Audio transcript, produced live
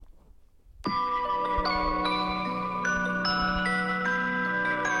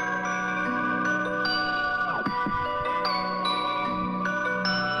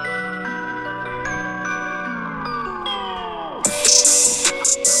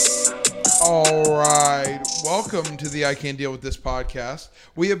All right. Welcome to the I Can't Deal With This podcast.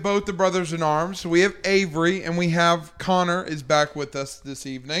 We have both the brothers in arms. We have Avery and we have Connor is back with us this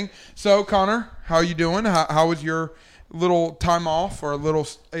evening. So, Connor, how are you doing? How was your little time off or a little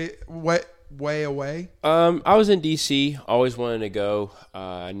way away? I was in D.C., always wanted to go.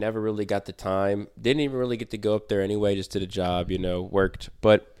 I never really got the time. Didn't even really get to go up there anyway, just did a job, worked.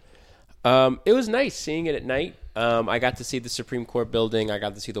 But it was nice seeing it at night. I got to see the Supreme Court building. I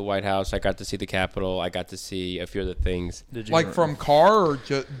got to see the White House. I got to see the Capitol. I got to see a few other things. From car, or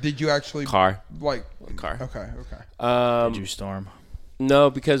did you actually? Car. Car. Okay. Did you storm? No,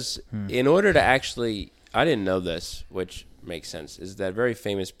 because in order to actually, I didn't know this, which makes sense, is that very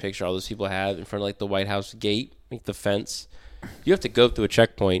famous picture all those people have in front of the White House gate, the fence. You have to go through a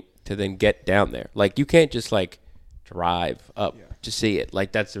checkpoint to then get down there. You can't just drive up to see it.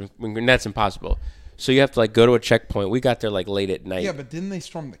 That's impossible. So you have to go to a checkpoint. We got there late at night. Yeah, but didn't they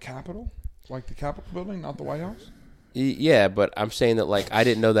storm the Capitol? The Capitol building, not the White House? Yeah, but I'm saying that I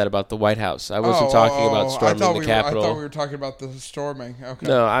didn't know that about the White House. I wasn't talking about storming the Capitol. I thought we were talking about the storming. Okay.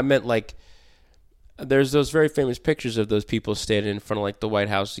 No, I meant there's those very famous pictures of those people standing in front of the White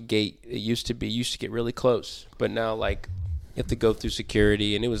House gate. It used to get really close, but now you have to go through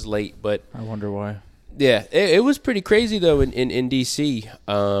security, and it was late. But I wonder why. Yeah, it was pretty crazy though in D.C.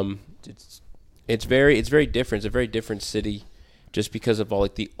 It's very different. It's a very different city, just because of all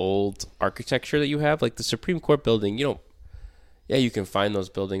the old architecture that you have. The Supreme Court building, you can find those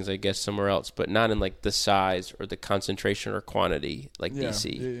buildings, I guess, somewhere else, but not in the size or the concentration or quantity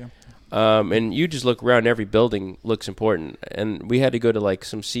DC. Yeah. And you just look around, every building looks important. And we had to go to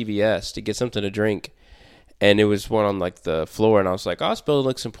some CVS to get something to drink, and it was one on the floor, and I was like, "Oh, this building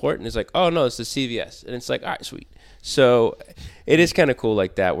looks important." It's "Oh no, it's the CVS," and it's all right, sweet. So it is kind of cool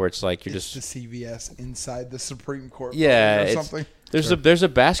that, where it's you're just the CVS inside the Supreme Court. Yeah, or something. There's a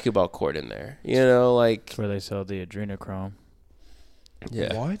basketball court in there. It's where they sell the adrenochrome.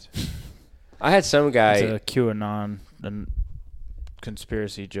 Yeah. What? I had some guy. It's a QAnon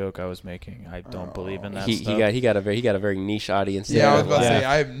conspiracy joke I was making. I don't believe in that stuff. He got a very niche audience. Yeah, I was about to say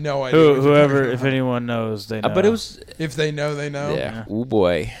I have no idea. Whoever, if anyone knows, they know. But it was if they know, they know. Yeah. Oh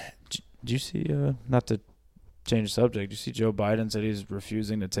boy. Did you see? Not to change subject. Did you see Joe Biden said he's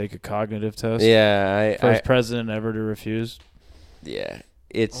refusing to take a cognitive test? Yeah, first president ever to refuse. Yeah,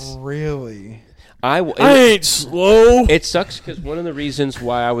 it's really. I ain't slow. It sucks because one of the reasons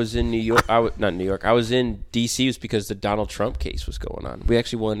why I was in New York, I was in D.C. was because the Donald Trump case was going on. We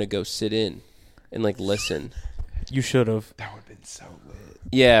actually wanted to go sit in and listen. You should have. That would have been so lit.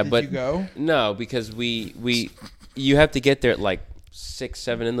 Yeah, Did but you go? No, because you have to get there at 6,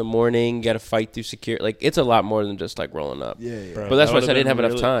 7 in the morning. You got to fight through security. It's a lot more than just rolling up. Yeah. Bro, but that's why I said I didn't have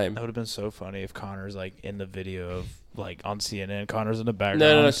enough time. That would have been so funny if Connor's in the video of on CNN. Connor's in the background.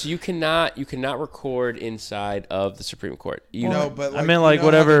 No. So you cannot record inside of the Supreme Court. But I meant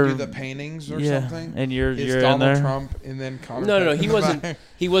whatever. Do the paintings or something. And you're Donald in there. Trump and then Connor. No. He wasn't.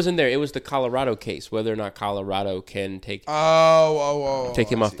 He wasn't there. It was the Colorado case. Whether or not Colorado can take. Take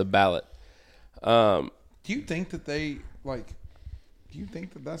him off the ballot. Do you think that they Do you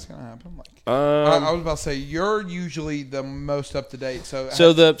think that that's going to happen? I was about to say you're usually the most up to date. Has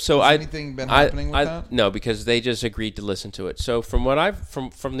anything been happening with that? No, because they just agreed to listen to it. So from what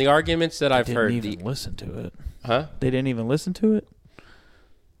from the arguments that I've heard, they didn't even listen to it. Huh? They didn't even listen to it.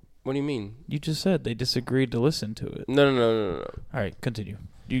 What do you mean? You just said they disagreed to listen to it. No. All right, continue.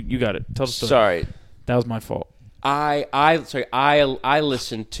 You got it. Tell the story. Sorry, that was my fault. I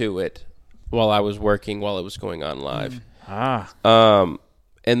listened to it while I was working, while it was going on live.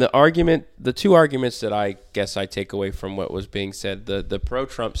 And the two arguments that I guess I take away from what was being said, the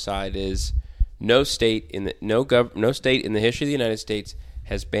pro-Trump side is no state in the history of the United States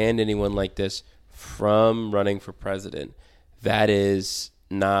has banned anyone like this from running for president. That is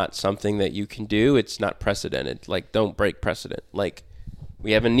not something that you can do. It's not precedented. Don't break precedent.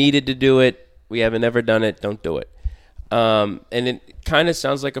 We haven't needed to do it. We haven't ever done it. Don't do it. And it kind of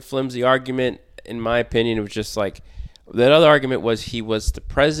sounds like a flimsy argument. In my opinion, it was just that other argument was he was the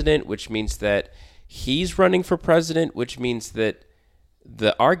president, which means that he's running for president, which means that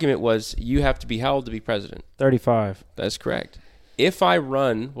the argument was you have to be how old to be president? 35. That's correct. If I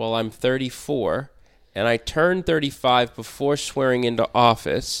run while I'm 34 and I turn 35 before swearing into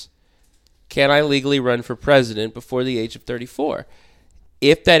office, can I legally run for president before the age of 34?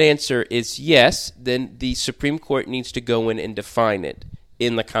 If that answer is yes, then the Supreme Court needs to go in and define it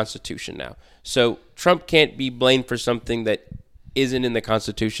in the Constitution now. So Trump can't be blamed for something that isn't in the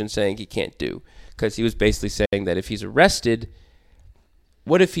Constitution saying he can't do, because he was basically saying that if he's arrested,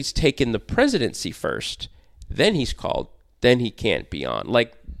 what if he's taken the presidency first, then he's called, then he can't be on.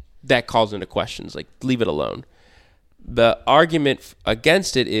 that calls into questions. Like, leave it alone. The argument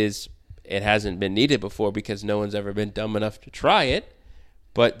against it is it hasn't been needed before because no one's ever been dumb enough to try it,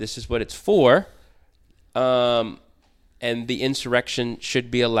 but this is what it's for. And the insurrection should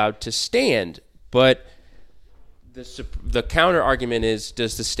be allowed to stand. But the counter argument is,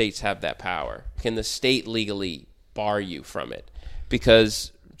 does the states have that power? Can the state legally bar you from it?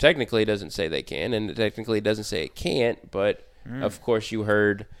 Because technically it doesn't say they can, and technically it doesn't say it can't, but of course you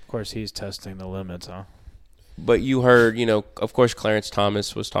heard... Of course he's testing the limits, huh? But you heard, of course Clarence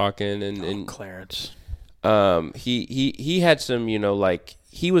Thomas was talking, and Clarence. He had some,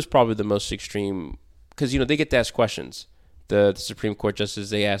 he was probably the most extreme, because, they get to ask questions. The Supreme Court justices,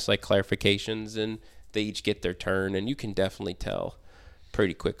 they ask, clarifications, and they each get their turn, and you can definitely tell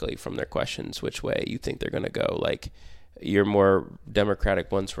pretty quickly from their questions which way you think they're going to go. Your more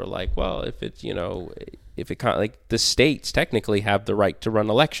Democratic ones were well, if it's, the states technically have the right to run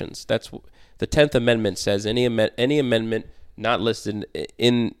elections. That's the 10th Amendment says any amendment not listed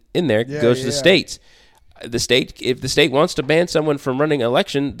in there goes to the states. If the state wants to ban someone from running an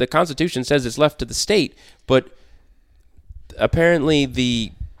election, the Constitution says it's left to the state. But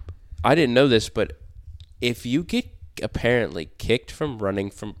apparently I didn't know this, but if you get apparently kicked from running,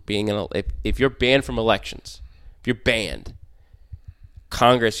 from being if you're banned from elections, if you're banned,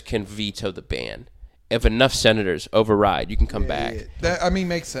 Congress can veto the ban. If enough senators override, you can come back. Yeah. That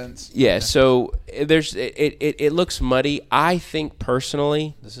makes sense. Yeah, so it looks muddy. I think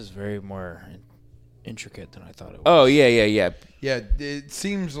personally, this is very more intricate than I thought it was. Oh yeah. Yeah, it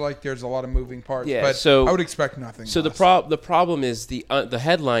seems like there's a lot of moving parts. Yeah, but so I would expect nothing. So less. the problem is the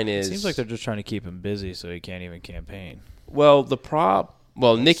headline is. It seems like they're just trying to keep him busy so he can't even campaign. Well,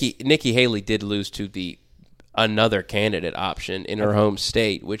 Nikki Haley did lose to another candidate option in her home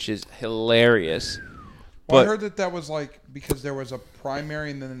state, which is hilarious. Well, I heard that was because there was a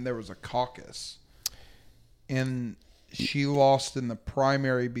primary and then there was a caucus. And she lost in the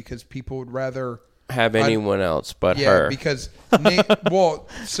primary because people would rather have anyone else but her. Yeah, because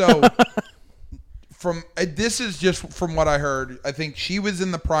this is just from what I heard. I think she was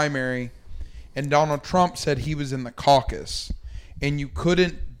in the primary and Donald Trump said he was in the caucus and you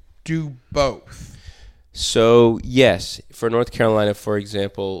couldn't do both. So, yes, for North Carolina, for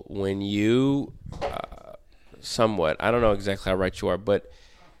example, when you I don't know exactly how right you are, but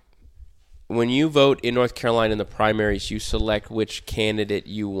when you vote in North Carolina in the primaries, you select which candidate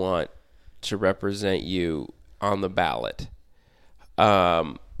you want to represent you on the ballot.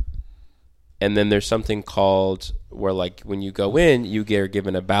 And then there's something called where, when you go in, you get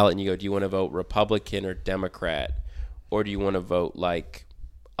given a ballot and you go, do you want to vote Republican or Democrat? Or do you want to vote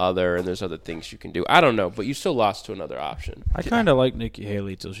other, and there's other things you can do. I don't know, but you still lost to another option. I kind of like Nikki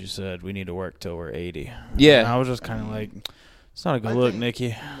Haley till she said we need to work till we're 80. Yeah. And I was just kind of it's not a good look, Nikki.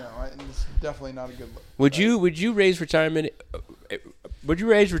 No, it's definitely not a good look. Would you raise retirement? Would you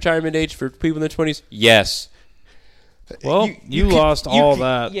raise retirement age for people in their 20s? Yes. Well, you lost all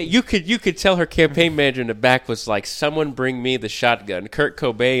that. Yeah, you could tell her campaign manager in the back was someone bring me the shotgun. Kurt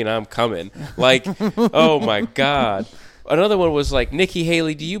Cobain, I'm coming. Oh my God. Another one was Nikki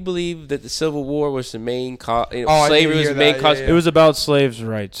Haley, do you believe that the Civil War was the main cause? Slavery was the main cause? It was about slaves'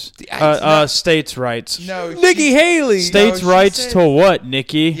 rights. States' rights. No, Nikki Haley! States' rights to what,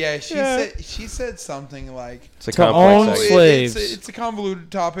 Nikki? Yeah, she said something it's a to own slaves. It's a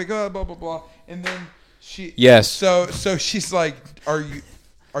convoluted topic, blah, blah, blah. And then she... Yes. So she's like, are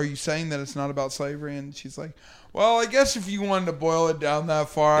you saying that it's not about slavery? And she's like, well, I guess if you wanted to boil it down that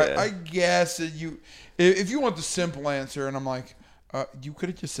far, I guess that if you want the simple answer, and I'm like, you could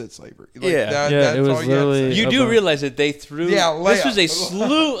have just said slavery. That's it was all literally. You do realize that they threw. Yeah, this was a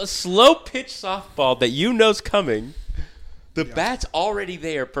slow pitch softball that know's coming. The bat's already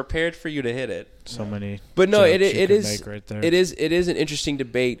there, prepared for you to hit it. So many. But no, it is. Right there. It is an interesting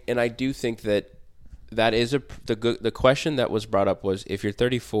debate, and I do think that is the question that was brought up was if you're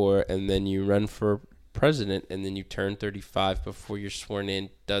 34 and then you run for president and then you turn 35 before you're sworn in,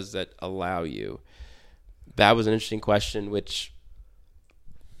 does that allow you? That was an interesting question, which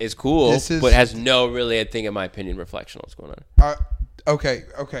is cool, but has no really, I think, in my opinion, reflection on what's going on. Okay,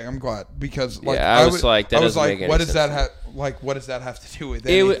 I'm glad because I was like, that doesn't make any what does sense. What does that have to do with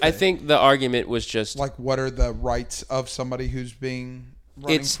anything? I think the argument was just what are the rights of somebody who's being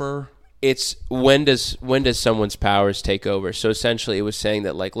running for? It's when does someone's powers take over? So essentially, it was saying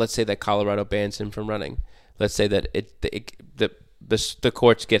that let's say that Colorado bans him from running. Let's say that the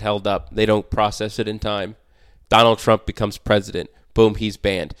courts get held up. They don't process it in time. Donald Trump becomes president. Boom, he's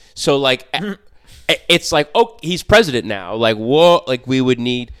banned. So it's he's president now. Whoa, we would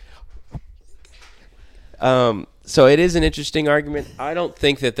need. So it is an interesting argument. I don't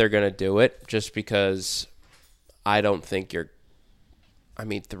think that they're going to do it just because I don't think you're. I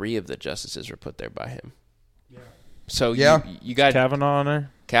mean, 3 of the justices were put there by him. Yeah. So you got Kavanaugh on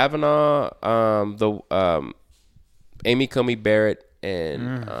there. Kavanaugh, Amy Coney Barrett,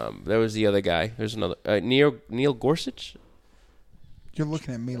 and there was the other guy. There's another Neil Gorsuch. You're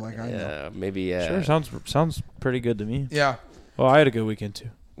looking at me like I know. Yeah, maybe. Sure, sounds pretty good to me. Yeah. Well, I had a good weekend too.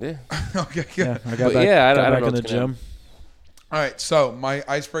 Yeah. Okay, good. Yeah, I got But back, I don't know in the what's gonna gym. All right, so my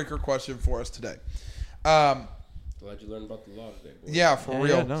icebreaker question for us today. Glad you learned about the law today, boy. Yeah, for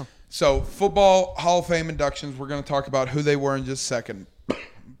real. Yeah, no. So, football Hall of Fame inductions, we're going to talk about who they were in just a second.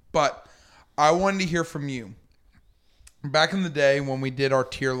 But I wanted to hear from you. Back in the day when we did our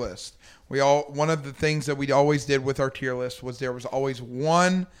tier list, one of the things that we always did with our tier list was there was always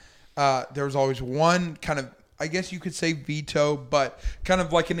one kind of, I guess you could say veto, but kind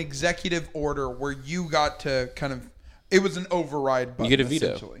of like an executive order where you got to kind of, it was an override button. You get a veto.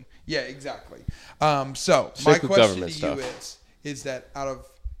 Essentially. Yeah, exactly. So my Strictly question government to you stuff. is that out of,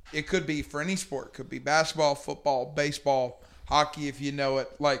 it could be for any sport, it could be basketball, football, baseball, hockey, if you know it.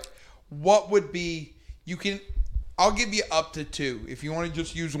 Like, what would be, I'll give you up to 2. If you want to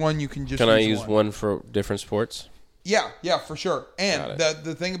just use one, you can just Can use I use one for different sports? Yeah, for sure. And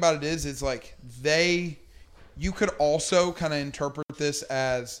the thing about it is like you could also kind of interpret this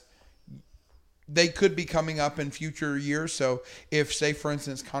as they could be coming up in future years. So if, say, for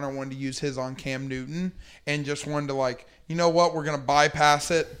instance, Connor wanted to use his on Cam Newton and just wanted to like, you know what, we're going to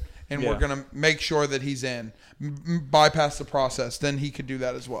bypass it and we're going to make sure that he's in, bypass the process, then he could do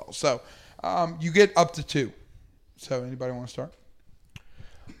that as well. So you get up to 2. So anybody want to start?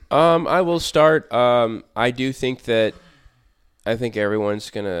 I will start. I think everyone's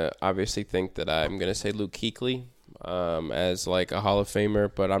going to obviously think that I'm going to say Luke Kuechly as like a Hall of Famer,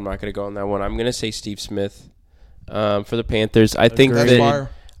 but I'm not going to go on that one. I'm going to say Steve Smith for the Panthers. I think that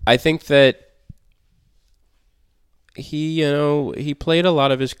he played a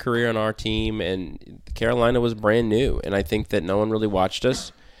lot of his career on our team, and Carolina was brand new, and I think that no one really watched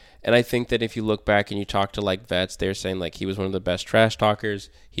us. And I think that if you look back and you talk to like vets, they're saying like he was one of the best trash talkers.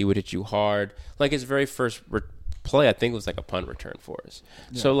 He would hit you hard. Like his very first play, I think was like a punt return for us.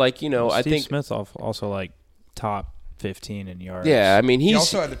 Yeah. So like I think Steve Smith's also like top 15 in yards. Yeah, I mean he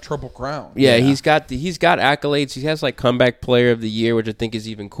also had a triple crown. Yeah, he's got accolades. He has like comeback player of the year, which I think is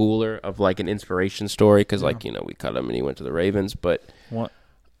even cooler of like an inspiration story because like we cut him and he went to the Ravens, but what?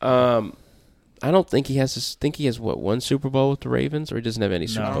 I don't think he has. He has one Super Bowl with the Ravens, or he doesn't have any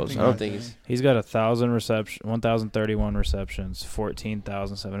Super Bowls. I don't think he's got 1,031 receptions,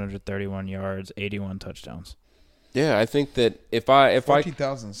 14,731 yards, 81 touchdowns. Yeah, I think that if I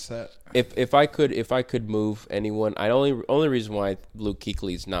 14,000 set. If I could move anyone, only reason why Luke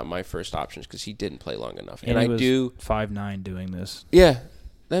Kuechly is not my first option is because he didn't play long enough, and he I was do 5'9" doing this. Yeah,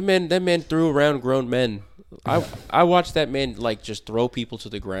 that man threw around grown men. I watched that man like just throw people to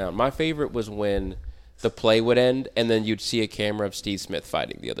the ground. My favorite was when the play would end and then you'd see a camera of Steve Smith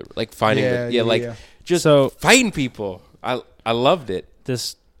fighting the other, like fighting just fighting people. I loved it.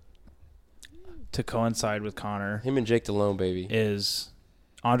 This to coincide with Connor, him and Jake Delhomme, baby, is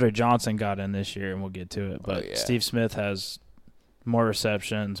Andre Johnson got in this year, and we'll get to it. But Steve Smith has more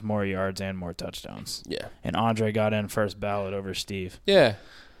receptions, more yards, and more touchdowns. Yeah, and Andre got in first ballot over Steve. Yeah,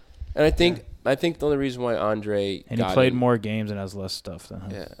 and I think the only reason why Andre he played more games and has less stuff than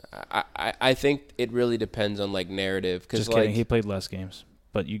him. Yeah, I think it really depends on like narrative. Cause, just kidding, he played less games,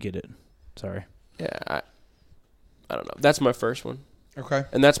 but you get it. Sorry. Yeah, I don't know. That's my first one. Okay.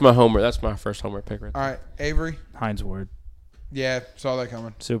 And that's my homer. That's my first homer pick right there. All right, Avery. Hines Ward. Yeah, saw that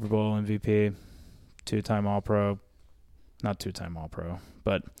coming. Super Bowl MVP, 2-time All-Pro. Not 2-time All-Pro,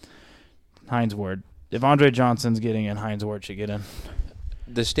 but Hines Ward. If Andre Johnson's getting in, Hines Ward should get in.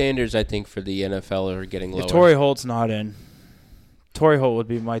 The standards, I think, for the NFL are getting lower. If Torrey Holt's not in, Torrey Holt would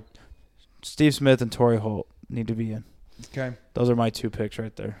be my – Steve Smith and Torrey Holt need to be in. Okay. Those are my 2 picks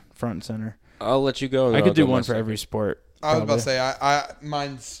right there, front and center. I'll let you go. I could do one for every sport. I was about to say,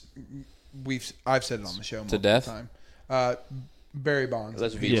 mine's – I've said it on the show to death. Time. Barry Bonds.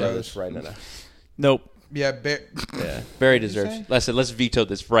 Let's veto this right now. Nope. Yeah, Barry deserves. Let's veto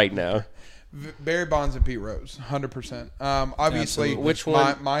this right now. Barry Bonds and Pete Rose, 100%. Obviously, which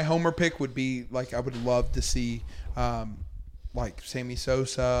one? My homer pick would be like I would love to see, like Sammy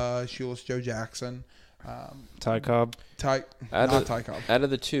Sosa, Shoeless Joe Jackson, Ty Cobb. Ty Cobb. Out of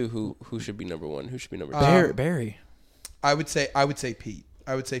the 2, who should be number 1? Who should be number 2? Barry. I would say Pete.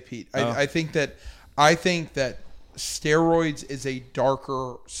 I think that steroids is a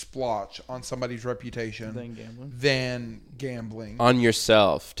darker splotch on somebody's reputation than gambling on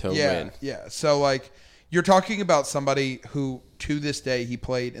yourself to win. Yeah. So like, You're talking about somebody who, to this day, he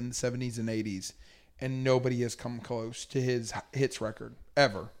played in the 70s and 80s, and nobody has come close to his hits record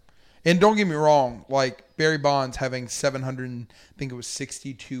ever. And don't get me wrong, like Barry Bonds having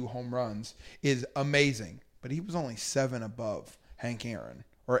 762 home runs is amazing, but he was only 7 above Hank Aaron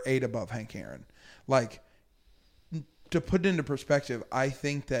or 8 above Hank Aaron. Like, to put it into perspective, I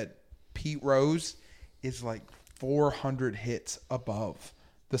think that Pete Rose is like 400 hits above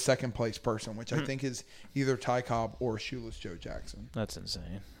the second place person, which I think is either Ty Cobb or Shoeless Joe Jackson. That's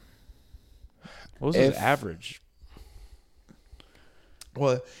insane. What was his average?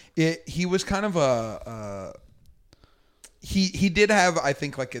 Well, he was kind of he did have, I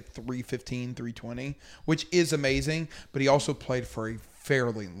think, like a 315, 320, which is amazing, but he also played for a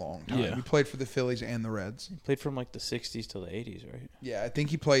fairly long time. Yeah. He played for the Phillies and the Reds. He played from like the 60s till the 80s, right? Yeah, I think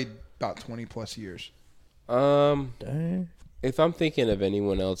he played about 20 plus years. Dang. If I'm thinking of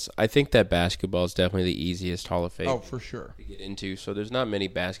anyone else, I think that basketball is definitely the easiest Hall of Fame Oh, for sure. to get into. So there's not many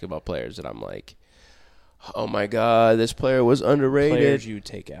basketball players that I'm like, oh my God, this player was underrated. Players you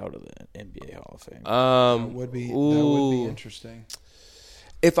take out of the NBA Hall of Fame. That would be interesting.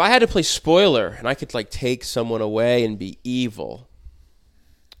 If I had to play spoiler and I could like take someone away and be evil,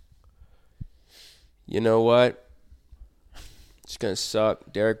 you know what? It's gonna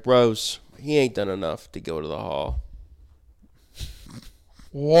suck. Derrick Rose, he ain't done enough to go to the Hall.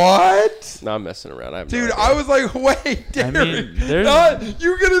 What? No, I'm messing around. Dude, I was like, wait, Derek.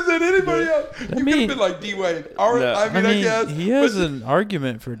 You could have said anybody else. You could have been like D-Wade. I guess. He has an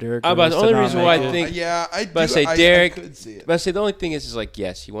argument for Derrick Rose. The only reason why I think... I do. But I say Derek... I could see it. But I say the only thing is like,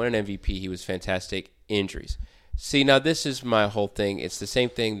 yes, he won an MVP. He was fantastic. Injuries. See, now this is my whole thing. It's the same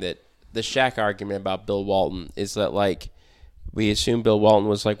thing that the Shaq argument about Bill Walton is that, like, we assume Bill Walton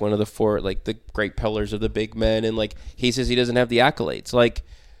was like one of the 4, like the great pillars of the big men, and like he says he doesn't have the accolades. Like,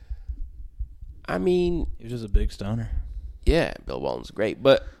 I mean, he was just a big stoner. Yeah, Bill Walton's great,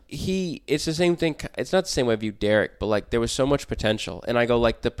 but it's the same thing. It's not the same way I view Derek, but like there was so much potential, and I go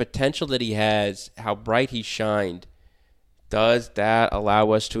like the potential that he has, how bright he shined. Does that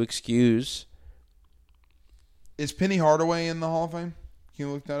allow us to excuse? Is Penny Hardaway in the Hall of Fame? Can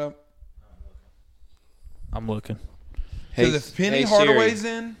you look that up? I'm looking. Because if Penny Hardaway's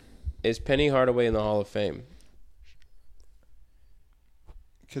in... Is Penny Hardaway in the Hall of Fame?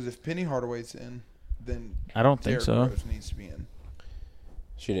 Because if Penny Hardaway's in, then I don't think so. Rose needs to be in.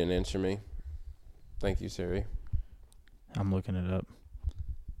 She didn't answer me. Thank you, Siri. I'm looking it up.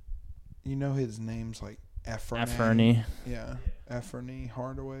 You know his name's like Efferny. Yeah, Efferny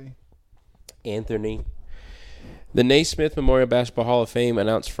Hardaway. Anthony. The Naismith Memorial Basketball Hall of Fame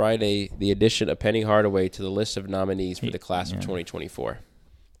announced Friday the addition of Penny Hardaway to the list of nominees for the class of 2024.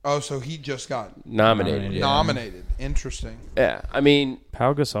 Oh, so he just got nominated. Nominated. Interesting. Yeah, I mean,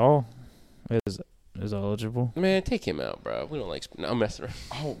 Pau Gasol is eligible. Man, take him out, bro. We don't like. I'm messing around.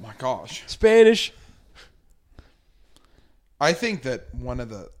 Oh my gosh, Spanish. I think that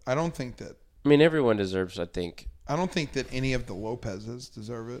I don't think that. I mean, everyone deserves. I don't think that any of the Lopez's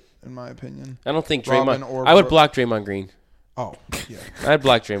deserve it, in my opinion. I don't think Draymond. I would block Draymond Green. Oh, yeah. I'd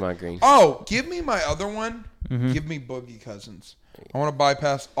block Draymond Green. Oh, give me my other one. Mm-hmm. Give me Boogie Cousins. I want to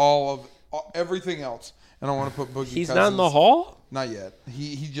bypass everything else, and I want to put Boogie Cousins. He's not in the Hall? Not yet.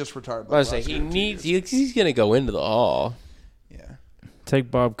 He just retired. I was saying he's going to go into the Hall. Yeah.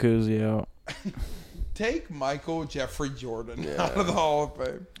 Take Bob Cousy out. Take Michael Jeffrey Jordan out of the Hall of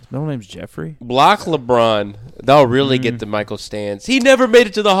Fame. No name's Jeffrey. Block LeBron. They'll really get the Michael stands. He never made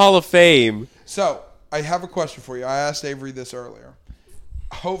it to the Hall of Fame. So, I have a question for you. I asked Avery this earlier.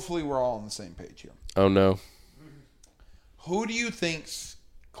 Hopefully, we're all on the same page here. Oh, no. Who do you think's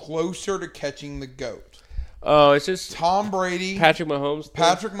closer to catching the GOAT? Oh, it's just Tom Brady, Patrick Mahomes.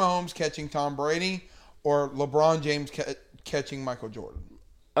 Patrick Mahomes catching Tom Brady, or LeBron James catching Michael Jordan?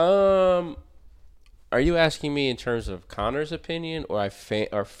 Are you asking me in terms of Connor's opinion or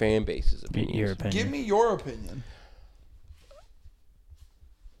our fan base's opinion? Your opinion. Give me your opinion.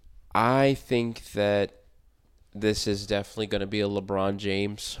 I think that this is definitely going to be a LeBron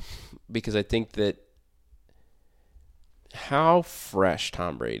James because I think that how fresh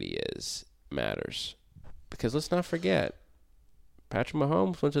Tom Brady is matters. Because let's not forget, Patrick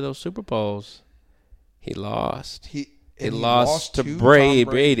Mahomes went to those Super Bowls. He lost. He lost to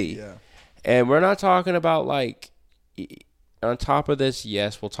Brady. Yeah. And we're not talking about like, on top of this,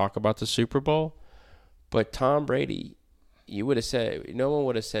 yes, we'll talk about the Super Bowl. But Tom Brady, no one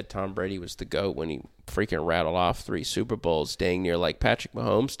would have said Tom Brady was the GOAT when he freaking rattled off 3 Super Bowls dang near like Patrick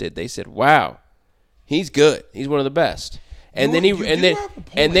Mahomes did. They said, wow, he's good. He's one of the best. And then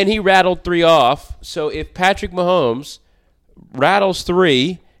he rattled 3 off. So if Patrick Mahomes rattles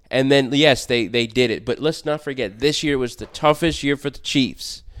 3 And then, yes, they did it. But let's not forget, this year was the toughest year for the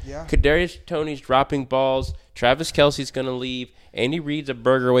Chiefs. Yeah. Kadarius Toney's dropping balls. Travis Kelce's going to leave. Andy Reid's a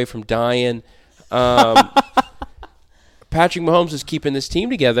burger away from dying. Patrick Mahomes is keeping this team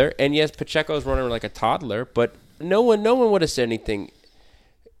together. And, yes, Pacheco's running like a toddler. But no one would have said anything.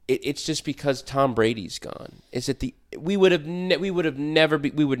 It's just because Tom Brady's gone. We would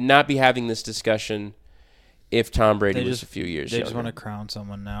not be having this discussion if Tom Brady was a few years younger. They just want to crown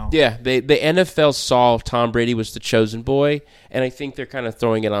someone now. Yeah, the NFL saw Tom Brady was the chosen boy, and I think they're kind of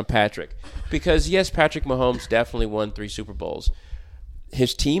throwing it on Patrick. Because, yes, Patrick Mahomes definitely won 3 Super Bowls.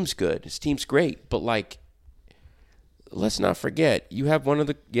 His team's good. His team's great. But, like, let's not forget, you have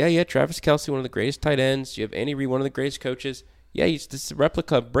Travis Kelce, one of the greatest tight ends. You have Andy Reid, one of the greatest coaches. Yeah, it's a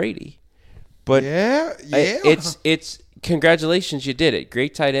replica of Brady. But it's congratulations, you did it.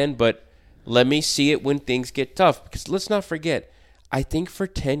 Great tight end, but let me see it when things get tough. Because let's not forget, I think for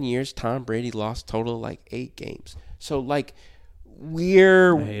 10 years, Tom Brady lost total like 8 games. So, like,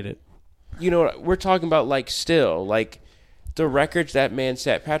 I hate it. We're talking about, like, still, like, the records that man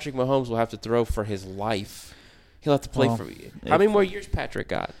set. Patrick Mahomes will have to throw for his life. He'll have to play for you. How many more years Patrick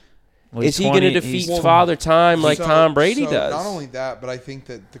got? Well, is he going to defeat Father Time like Tom Brady does? Not only that, but I think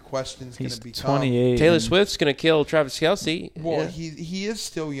that the question's going to become 28. Taylor Swift's going to kill Travis Kelce. Well, he is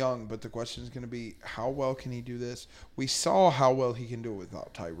still young, but the question is going to be how well can he do this? We saw how well he can do it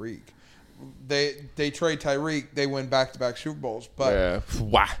without Tyreek. They trade Tyreek, they win back-to-back Super Bowls, but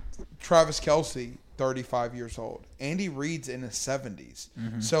Travis Kelce, 35 years old. Andy Reid's in his 70s.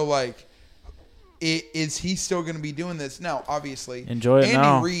 Mm-hmm. So, like, is he still going to be doing this? Now, obviously,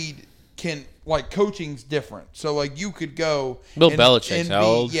 Andy Reid can, like, coaching's different. So, like, you could go Bill Belichick's how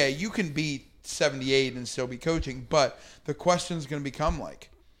old? Yeah, you can be 78 and still be coaching, but the question's going to become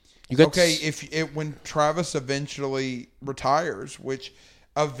like, when Travis eventually retires, which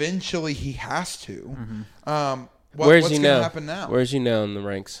eventually he has to, what's going to happen now? Where's he now in the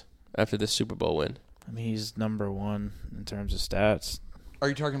ranks after this Super Bowl win? I mean, he's number 1 in terms of stats. Are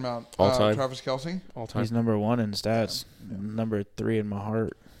you talking about all time? Travis Kelce? All time. He's number 1 in stats. Yeah. Number 3 in my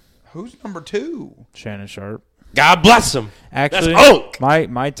heart. Who's number 2? Shannon Sharp. God bless him. Actually,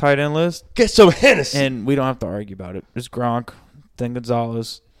 my tight end list. Get some Hennessy. And we don't have to argue about it. It's Gronk, then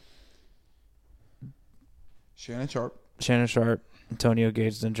Gonzalez, Shannon Sharp, Antonio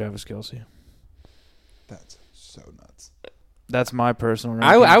Gates, then Travis Kelce. That's so nuts. That's my personal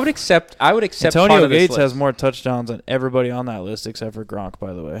ranking. I would accept. Antonio Gates has more touchdowns than everybody on that list except for Gronk,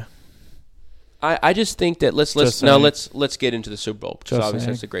 by the way. I just think that let's get into the Super Bowl because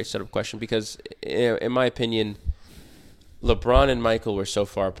obviously that's a great setup question because in my opinion, LeBron and Michael were so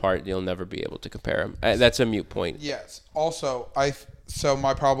far apart you'll never be able to compare them. That's a moot point. Yes. Also, so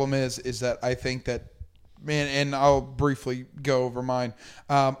my problem is that I think that, man, and I'll briefly go over mine.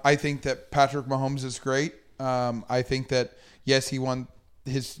 I think that Patrick Mahomes is great. I think that yes, he won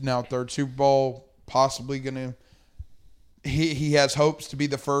his now 3rd Super Bowl, possibly going to. He has hopes to be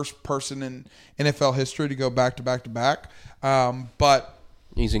the first person in NFL history to go back to back to back. But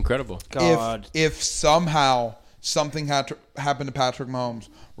he's incredible. If somehow something had to happen to Patrick Mahomes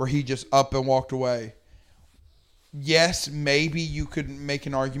where he just up and walked away, yes, maybe you could make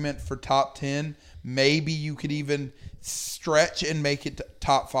an argument for top 10. Maybe you could even stretch and make it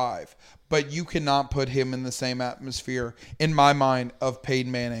top 5. But you cannot put him in the same atmosphere, in my mind, of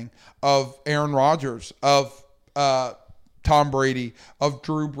Peyton Manning, of Aaron Rodgers, of Tom Brady, of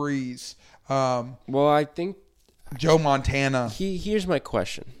Drew Brees. Well, I think Joe Montana. Here's my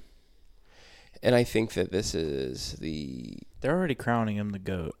question, and I think that this is they're already crowning him the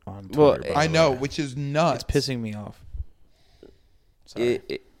GOAT on Twitter. Well, I know, which is nuts. It's pissing me off. Sorry.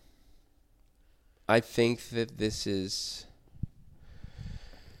 I think that this is.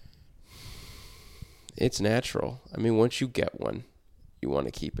 It's natural. I mean, once you get one, you want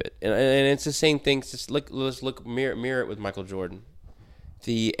to keep it, and it's the same thing. Let's mirror it with Michael Jordan.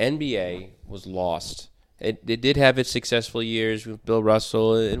 The NBA was lost. It did have its successful years with Bill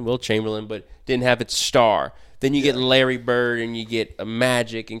Russell and Will Chamberlain, but didn't have its star. Then you get Larry Bird and you get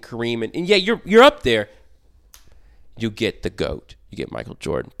Magic and Kareem, and yeah, you're up there. You get the GOAT. You get Michael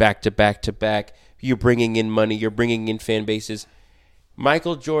Jordan back to back to back. You're bringing in money. You're bringing in fan bases.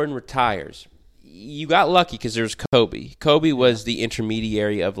 Michael Jordan retires. You got lucky because there's Kobe. Kobe was the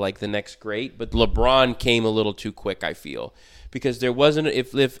intermediary of like the next great, but LeBron came a little too quick, I feel. Because there wasn't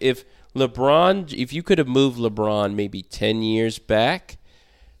if LeBron, if you could have moved LeBron maybe 10 years back,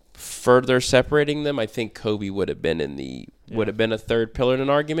 further separating them, I think Kobe would have been would have been a third pillar in an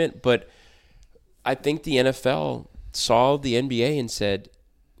argument, but I think the NFL saw the NBA and said,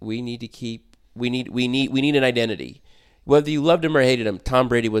 we need an identity. whether you loved him or hated him, Tom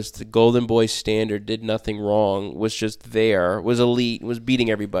Brady was the golden boy standard, did nothing wrong, was just there, was elite, was beating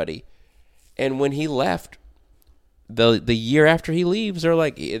everybody. And when he left, the year after he leaves, they're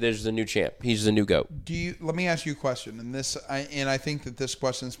like, there's the new champ. He's the new GOAT. Let me ask you a question, and I think that this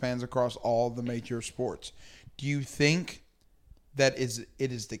question spans across all the major sports. Do you think that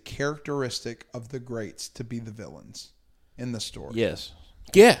it is the characteristic of the greats to be the villains in the story? Yes.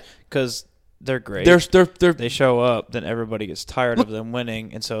 Yeah. Because they're great. They show up, then everybody gets tired of them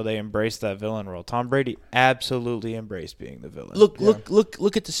winning, and so they embrace that villain role. Tom Brady absolutely embraced being the villain. Look at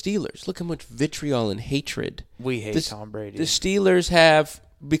the Steelers. Look how much vitriol and hatred. We hate Tom Brady. The Steelers have,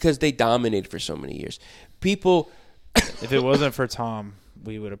 because they dominated for so many years. People. If it wasn't for Tom,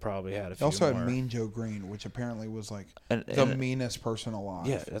 we would have probably had a few also more. had Mean Joe Green, which apparently was like the meanest person alive.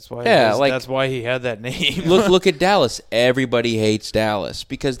 Yeah, that's why. That's why he had that name. look at Dallas. Everybody hates Dallas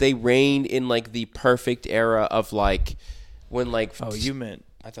because they reigned in like the perfect era of like when like. Oh, I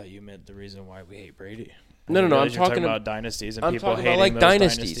thought you meant the reason why we hate Brady. No. I'm talking about dynasties and I'm people talking hating about like those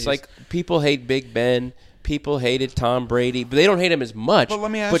dynasties. Like people hate Big Ben. People hated Tom Brady, but they don't hate him as much. But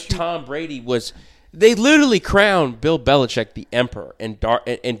let me ask you. Tom Brady was. They literally crowned Bill Belichick the emperor and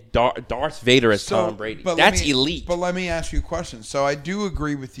Darth Vader as Tom Brady. That's elite. But let me ask you a question. So I do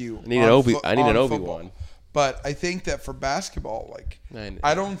agree with you. I need an Obi-Wan. But I think that for basketball, like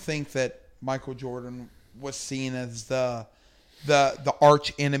I don't think that Michael Jordan was seen as the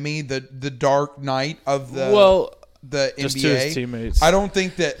arch enemy, the dark knight of the just NBA. to his teammates. I don't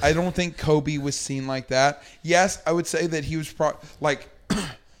think Kobe was seen like that. Yes, I would say that he was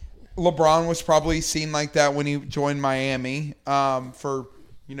LeBron was probably seen like that when he joined Miami for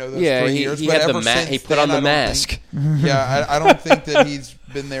those 3 years. He but had ever since he put on the mask. I don't think that he's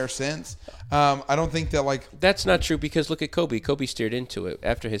been there since. I don't think that that's not true because look at Kobe. Kobe steered into it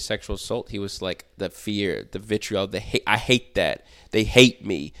after his sexual assault. He was like the fear, the vitriol, the hate. I hate that. They hate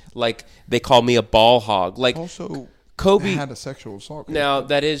me. Like they call me a ball hog. Like also Kobe had a sexual assault. Now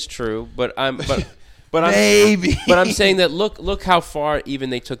that is true, but Maybe. But I'm saying that look how far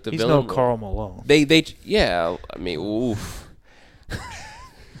even they took the villain. He's no Karl Malone. I mean, oof.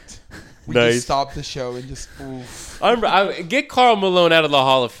 We just stop the show and just oof. Get Karl Malone out of the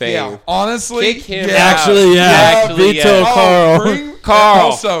Hall of Fame. Yeah, honestly, kick him yeah. out. Veto Karl. Carl.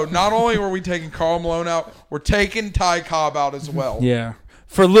 Also, not only were we taking Karl Malone out, we're taking Ty Cobb out as well. Yeah,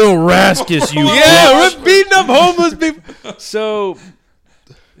 for Lil Raskus, you. We're beating up homeless people. So.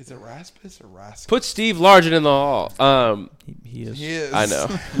 Is it Raspus or Raskus? Put Steve Largent in the hall. He is. He is. I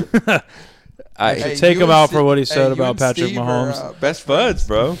know. I take him out for what he said about Patrick Steve Mahomes. Best buds,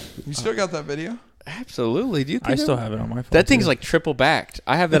 bro. You still got that video? Absolutely. Do you think I still have it on my phone. that thing's too. like triple backed?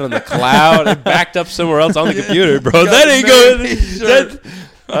 I have that on the cloud and backed up somewhere else on the computer, bro. That ain't going.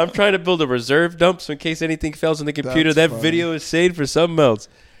 I'm trying to build a reserve dump so in case anything fails on the computer, That's that funny. video is saved for something else.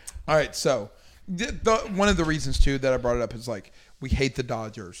 All right, so one of the reasons too that I brought it up is like we hate the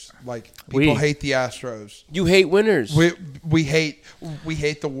Dodgers. Like people hate the Astros. You hate winners. We hate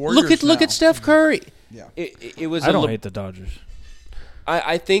the Warriors. Look at Steph Curry. Yeah. It was. I don't hate the Dodgers.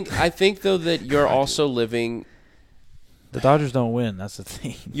 I think though that you're also living. The Dodgers don't win. That's the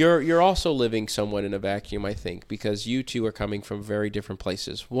thing. You're also living somewhat in a vacuum, I think, because you two are coming from very different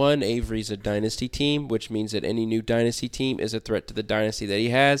places. One, Avery's a dynasty team, which means that any new dynasty team is a threat to the dynasty that he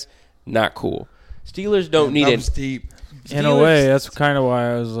has. Not cool. Steelers don't need it. Deep. In a way, that's kind of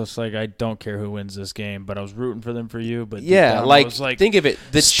why I was just like, I don't care who wins this game, but I was rooting for them for you. But yeah, I was like, think of it.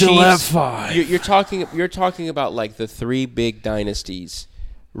 The still Chiefs. at 5. You're talking about like the 3 big dynasties.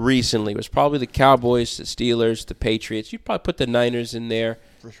 Recently, it was probably the Cowboys, the Steelers, the Patriots. You'd probably put the Niners in there.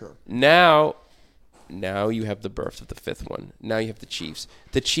 For sure. Now you have the birth of the 5th one. Now you have the Chiefs.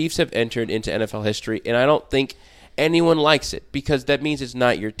 The Chiefs have entered into NFL history, and I don't think anyone likes it because that means it's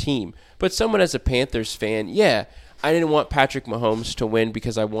not your team. But someone as a Panthers fan, I didn't want Patrick Mahomes to win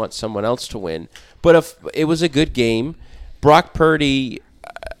because I want someone else to win. But if it was a good game, Brock Purdy,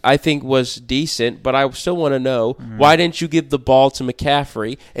 I think, was decent, but I still want to know why didn't you give the ball to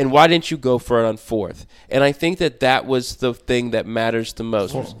McCaffrey and why didn't you go for it on 4th? And I think that was the thing that matters the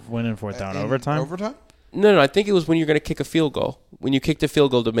most. Winning 4th down overtime? Overtime? No, I think it was when you're going to kick a field goal. When you kicked a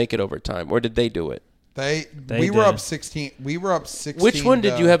field goal to make it overtime, or did they do it? We were up 16. We were up 16. Which one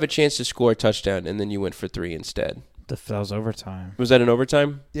did you have a chance to score a touchdown and then you went for 3 instead? That was overtime. Was that an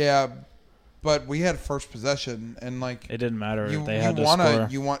overtime? Yeah, but we had first possession and like it didn't matter. They had to score.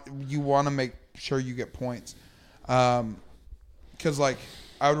 You want to make sure you get points, because like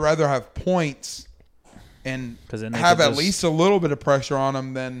I would rather have points and have at least a little bit of pressure on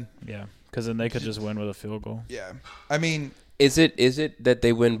them than because then they could just win with a field goal. Yeah, I mean, is it that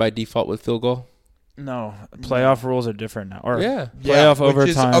they win by default with field goal? No, playoff rules are different now. Or playoff overtime. Which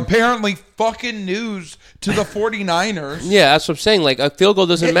is apparently fucking news to the 49ers. Yeah, that's what I'm saying. Like, a field goal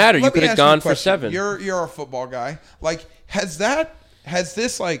doesn't matter. You could have gone for 7. You're a football guy. Like, has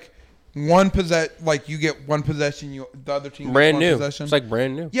this like one like you get one possession, the other team brand gets one new. possession? It's like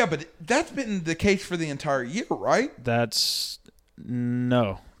brand new. Yeah, but that's been the case for the entire year, right?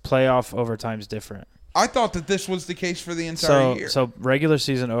 No. Playoff overtime is different. I thought that this was the case for the entire year. So regular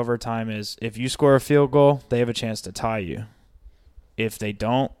season overtime is if you score a field goal, they have a chance to tie you. If they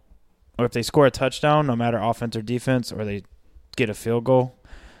don't, or if they score a touchdown, no matter offense or defense, or they get a field goal,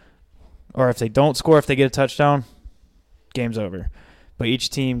 or if they don't score, if they get a touchdown, game's over. But each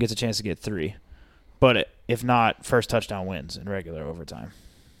team gets a chance to get 3. But if not, first touchdown wins in regular overtime.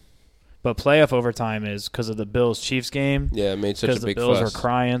 But playoff overtime is because of the Bills-Chiefs game. Yeah, it made such a big fuss. Because the Bills were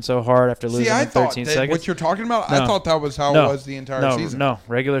crying so hard after losing in 13 seconds. What you're talking about, I thought that was how it was the entire season. No,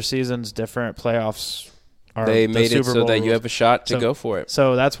 regular season's different. Playoffs are They made Super it so Bowl that you rules. have a shot to go for it.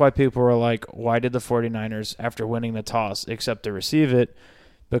 So that's why people were like, why did the 49ers, after winning the toss, accept to receive it?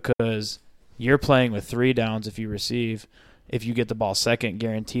 Because you're playing with 3 downs if you receive. If you get the ball second,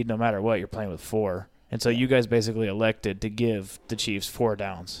 guaranteed no matter what, you're playing with 4. And so you guys basically elected to give the Chiefs 4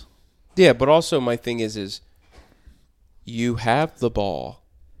 downs. Yeah, but also my thing is you have the ball.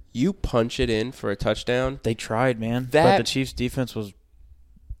 You punch it in for a touchdown. They tried, man. But the Chiefs' defense was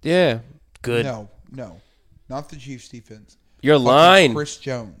good. No, not the Chiefs' defense. Your line. Chris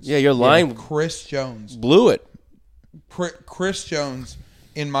Jones. Yeah, your line. Chris Jones. Blew it. Chris Jones,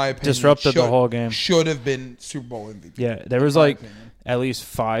 in my opinion, disrupted the whole game. Should have been Super Bowl MVP. Yeah, there was at least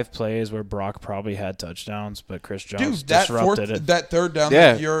 5 plays where Brock probably had touchdowns, but Chris Jones disrupted it. That third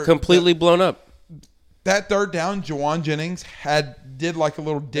down, completely blown up. That third down, Juwan Jennings did like a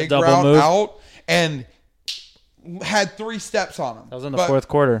little dig double route move out and had 3 steps on him. That was in the fourth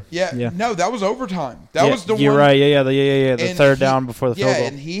quarter. Yeah, no, that was overtime. That was the you're one. Right. Yeah. The third down before the field goal. Yeah,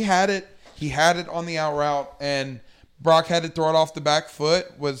 and he had it. He had it on the out route, and Brock had to throw it off the back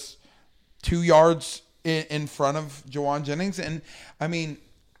foot. Was 2 yards in front of Juwan Jennings. And, I mean,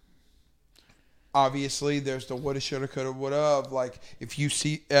 obviously there's the woulda, shoulda, coulda, woulda. Like,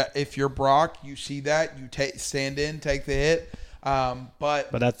 if you're Brock, you see that, you stand in, take the hit. But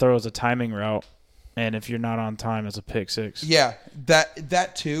that throw is a timing route, and if you're not on time, it's a pick 6. Yeah,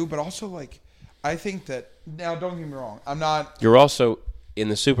 that too. But also, like, I think that – now, don't get me wrong. I'm not – You're also – in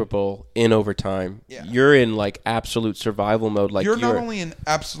the Super Bowl in overtime. Yeah. You're in like absolute survival mode. Like you're not only in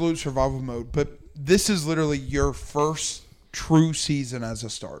absolute survival mode, but this is literally your first true season as a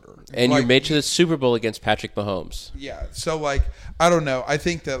starter. And you made to the Super Bowl against Patrick Mahomes. Yeah. So like, I don't know. I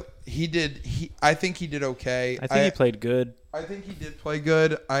think that I think he did okay. I think he played good. I think he did play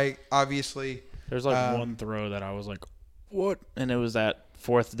good. There's like one throw that I was like, what? And it was that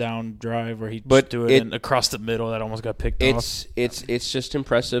 4th down drive where he threw it in across the middle that almost got picked off. It's just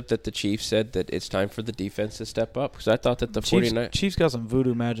impressive that the Chiefs said that it's time for the defense to step up, because I thought that the 49ers... Chiefs got some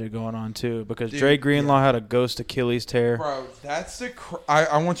voodoo magic going on too, because Dre Greenlaw had a ghost Achilles tear. Bro, that's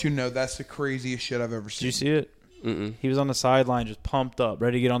I want you to know that's the craziest shit I've ever seen. Did you see it? Mm-mm. He was on the sideline just pumped up,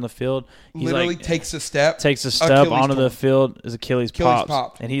 ready to get on the field. He literally takes a step Achilles onto the field. His Achilles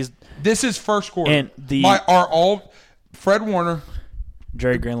popped. And this is first quarter. And Fred Warner,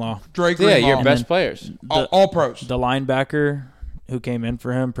 Dre Greenlaw. Yeah, your best players. All pros. The linebacker who came in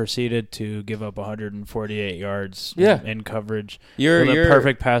for him proceeded to give up 148 yards in coverage with a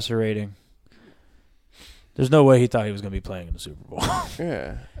perfect passer rating. There's no way he thought he was going to be playing in the Super Bowl.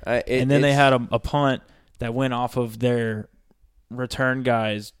 Yeah. And then they had a punt that went off of their return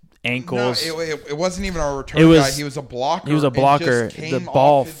guy's ankles. No, it wasn't even our return guy. He was a blocker. He was a blocker. The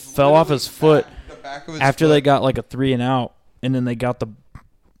ball fell off his foot after they got like a 3-and-out, and then they got the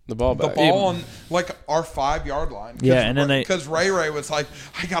ball back. The ball on like our 5-yard line. Yeah, and then because Ray was like,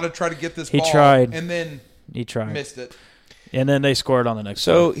 I got to try to get this ball. He tried. And then he missed it. And then they scored on the next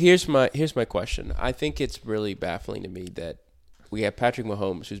play. Here's So my question. I think it's really baffling to me that we have Patrick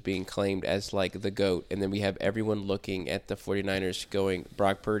Mahomes, who's being claimed as like the GOAT, and then we have everyone looking at the 49ers going,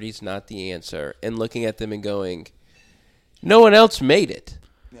 Brock Purdy's not the answer, and looking at them and going, no one else made it.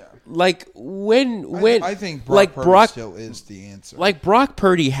 Yeah. Like I think Brock still is the answer. Like Brock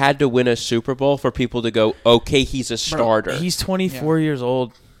Purdy had to win a Super Bowl for people to go, okay, he's a starter. He's 24 years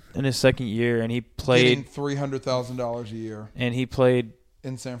old in his second year, and he played getting $300,000 a year. And he played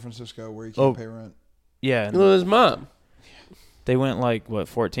in San Francisco where he can't pay rent. Yeah, with his mom. They went like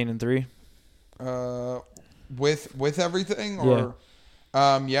 14-3. With everything, or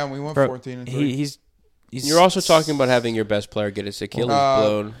we went 14-3. You're also talking about having your best player get his Achilles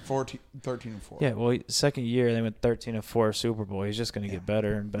blown. 13-4. Yeah, second year they went 13-4 Super Bowl. He's just going to get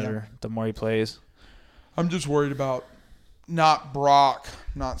better and better the more he plays. I'm just worried about not Brock,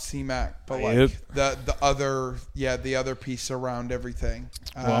 not C-Mac, but like the other piece around everything.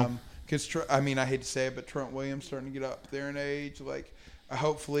 Because I hate to say it, but Trent Williams starting to get up there in age. Like,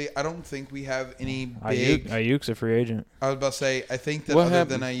 hopefully, I don't think we have any big. Ayuk's a free agent. I was about to say, I think that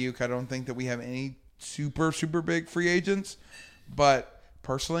than Ayuk, I don't think that we have any super big free agents. But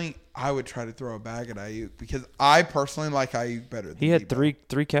personally, I would try to throw a bag at Ayuk because I personally like Ayuk better than He had Debo.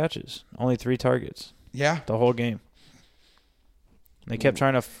 three catches, only 3 targets. Yeah. The whole game. They kept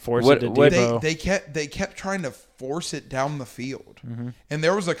trying to force it to Debo. They kept trying to force it down the field. Mm-hmm. And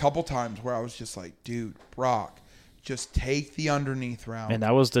there was a couple times where I was just like, dude, Brock, just take the underneath route. And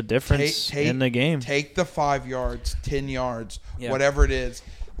that was the difference in the game. Take the 5 yards, 10 yards, whatever it is.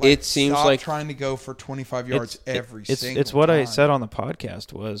 It seems stop like trying to go for 25 yards every single It's what time. I said on the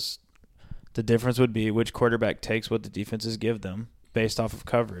podcast was the difference would be which quarterback takes what the defenses give them based off of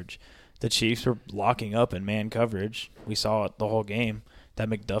coverage. The Chiefs were locking up in man coverage. We saw it the whole game. That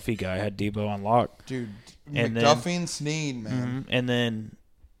McDuffie guy had Debo on lock. Dude, McDuffie and Snead, man. Mm-hmm, and then,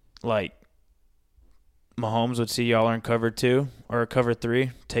 like, Mahomes would see y'all in cover 2 or cover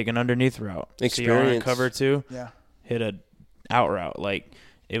 3, take an underneath route. See y'all in cover 2, hit a out route. Like,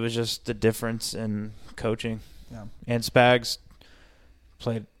 it was just the difference in coaching. Yeah. And Spags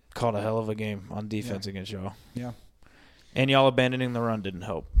called a hell of a game on defense against y'all. Yeah. And y'all abandoning the run didn't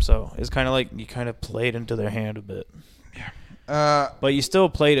help. So it's kind of like you kind of played into their hand a bit. Yeah. But you still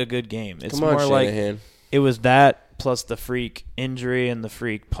played a good game. It's come on, more Shanahan. like it was that plus the freak injury and the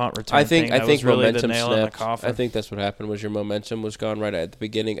freak punt return. I think really momentum the nail in the coffin. I think that's what happened. Was your momentum was gone right at the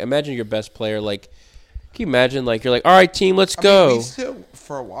beginning. Imagine your best player. Like, can you imagine? Like, you're like, all right, team, let's go. We still,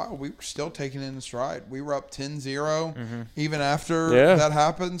 for a while, we were still taking it in stride. We were up 10-0 even after that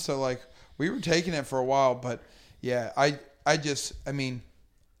happened. So like, we were taking it for a while. But yeah,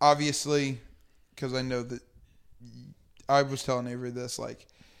 obviously, because I know that I was telling Avery this, like,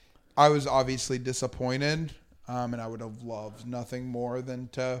 I was obviously disappointed, and I would have loved nothing more than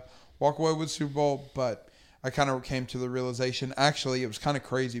to walk away with Super Bowl, but I kind of came to the realization, actually, it was kind of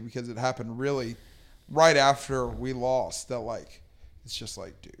crazy because it happened really right after we lost, that, like, it's just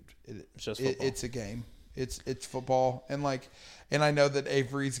like, dude, it's a game. It's football. And, like, and I know that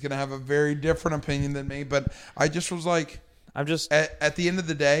Avery's going to have a very different opinion than me, but I just was like, at the end of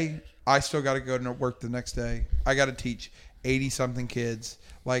the day, I still got to go to work the next day. I got to teach 80-something kids.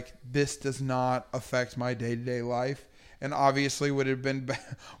 Like, this does not affect my day-to-day life. And obviously would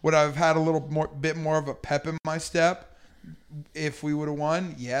I have had a little bit more of a pep in my step if we would have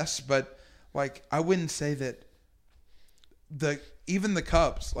won? Yes, but like, I wouldn't say that even the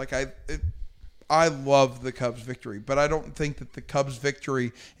Cubs, like, I love the Cubs victory, but I don't think that the Cubs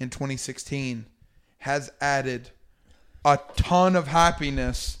victory in 2016 has added a ton of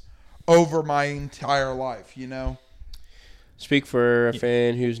happiness over my entire life, you know? Speak for a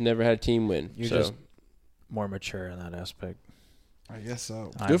fan who's never had a team win. You're just more mature in that aspect. I guess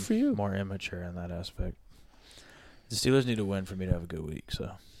so. Good for you. More immature in that aspect. The Steelers need to win for me to have a good week,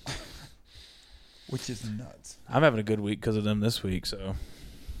 so. Which is nuts. I'm having a good week because of them this week, so.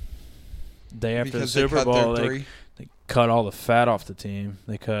 Day after the Super Bowl, they cut all the fat off the team.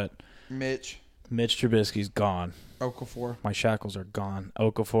 They cut Mitch Trubisky's gone. Okafor. My shackles are gone.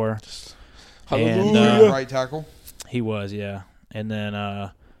 Okafor. Hallelujah. Right tackle. He was, yeah. And then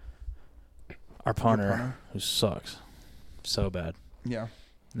our punter, who sucks so bad. Yeah.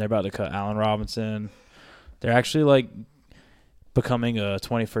 And they're about to cut Allen Robinson. They're actually, like, becoming a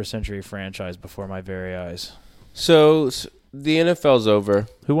 21st century franchise before my very eyes. So the NFL's over.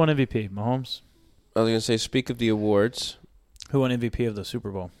 Who won MVP? Mahomes? I was going to say, speak of the awards. Who won MVP of the Super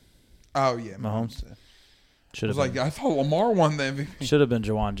Bowl? Oh, yeah. Mahomes. I thought Lamar won the MVP. Should have been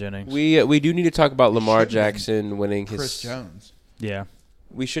Jawan Jennings. We do need to talk about Lamar Jackson winning Chris Jones. Yeah.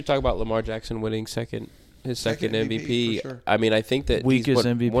 We should talk about Lamar Jackson winning his second MVP. For sure. I mean, I think that weakest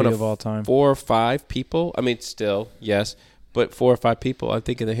MVP one of all time. 4 or 5 people. I mean, still, yes, but 4 or 5 people. I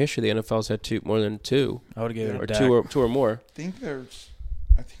think in the history the NFL's had more than 2. I would have given it or Dak. two or more. I think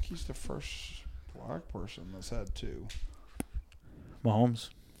he's the first black person that's had 2. Mahomes.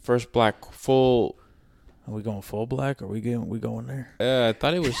 First black full. Are we going full black? Or we going there? I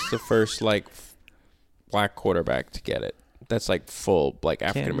thought it was the first like black quarterback to get it. That's like full like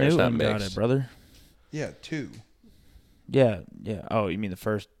African American, not mixed. Got it, brother. Yeah, 2. Yeah. Oh, you mean the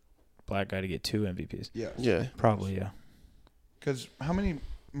first black guy to get 2 MVPs? Yeah. Yeah. Probably, yeah. Because how many?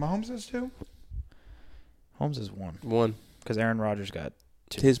 Mahomes has 2? Holmes is 1. 1. Because Aaron Rodgers got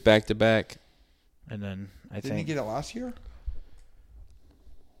 2. His back to back. And then Didn't he get it last year?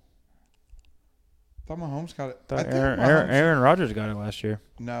 I thought Mahomes got it. Aaron Rodgers got it last year.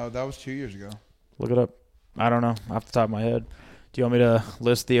 No, that was 2 years ago. Look it up. I don't know off the top of my head. Do you want me to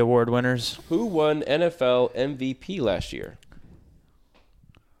list the award winners? Who won NFL MVP last year?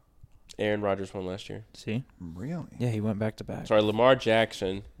 Aaron Rodgers won last year. See? Really? Yeah, he went back to back. Sorry, Lamar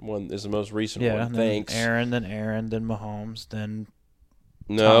Jackson is the most recent one. And Thanks. Then Aaron, then Mahomes, then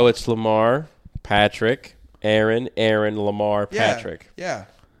No, it's Lamar, Patrick, Aaron, Lamar, Patrick. Yeah.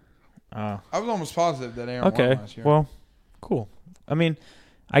 I was almost positive that Aaron won last year. Well, cool. I mean,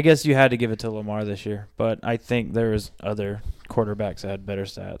 I guess you had to give it to Lamar this year, but I think there was other quarterbacks that had better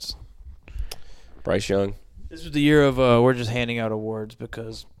stats. Bryce Young. This was the year of we're just handing out awards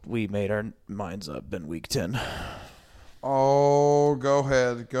because we made our minds up in Week 10. Oh, go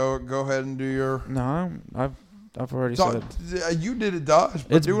ahead. Go ahead and do your... No, I've already said it. You did it, Dodge,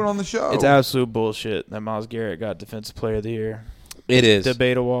 but do it on the show. It's absolute bullshit that Myles Garrett got Defensive Player of the Year. It is.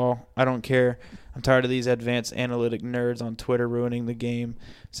 Debatable. I don't care. I'm tired of these advanced analytic nerds on Twitter ruining the game,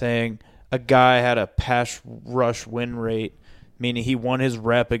 saying a guy had a pass rush win rate, meaning he won his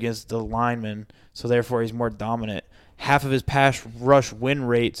rep against the lineman, so therefore he's more dominant. Half of his pass rush win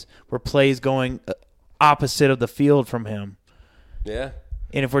rates were plays going opposite of the field from him. Yeah.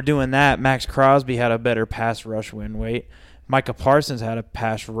 And if we're doing that, Max Crosby had a better pass rush win rate. Micah Parsons had a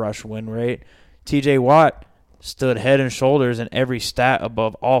pass rush win rate. TJ Watt stood head and shoulders in every stat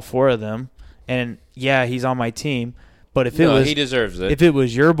above all four of them. And, yeah, he's on my team. But if he deserves it. If it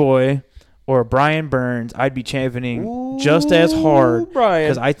was your boy or Brian Burns, I'd be championing just as hard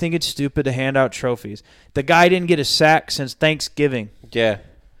because I think it's stupid to hand out trophies. The guy didn't get a sack since Thanksgiving. Yeah.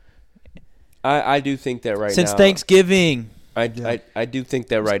 I do think that right now. Since Thanksgiving. I do think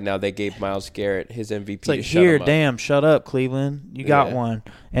that right now they gave Myles Garrett his MVP. It's like, here, shut up, Cleveland. You got one.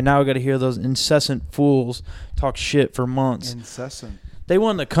 And now we got to hear those incessant fools talk shit for months. Incessant. They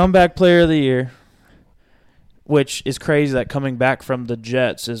won the Comeback Player of the Year, which is crazy that coming back from the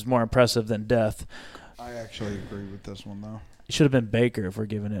Jets is more impressive than death. I actually agree with this one, though. It should have been Baker if we're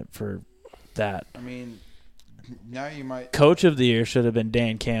giving it for that. I mean, now you might. Coach of the Year should have been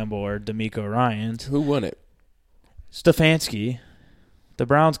Dan Campbell or DeMeco Ryans. Who won it? Stefanski, the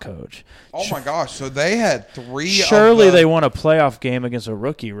Browns coach. Oh, my gosh. So they had three. Surely they won a playoff game against a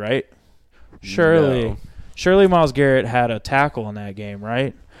rookie, right? Surely. No. Surely Myles Garrett had a tackle in that game,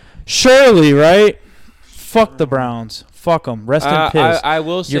 right? Surely, right? Fuck the Browns. Fuck them. Rest in piss. I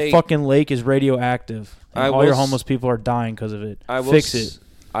will say your fucking lake is radioactive. And all your homeless people are dying because of it. Fix it.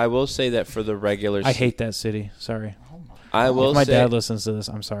 I will say that for the regular. I hate that city. Sorry. If my dad listens to this,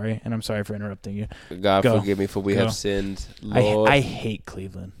 I'm sorry, and I'm sorry for interrupting you. God forgive me for we have sinned. Lord. I hate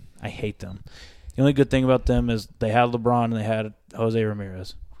Cleveland. I hate them. The only good thing about them is they had LeBron and they had Jose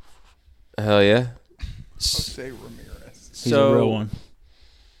Ramirez. Hell yeah. Jose Ramirez. He's a real one.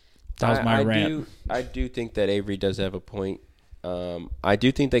 That was my rant. I do think that Avery does have a point. I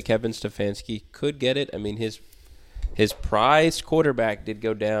do think that Kevin Stefanski could get it. I mean, his prized quarterback did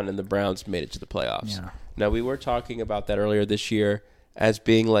go down, and the Browns made it to the playoffs. Yeah. Now, we were talking about that earlier this year as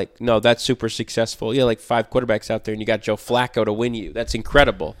being like, no, that's super successful. Yeah, like 5 quarterbacks out there, and you got Joe Flacco to win you. That's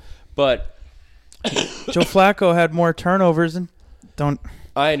incredible. But Joe Flacco had more turnovers and don't.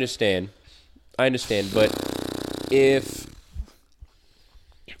 I understand, but if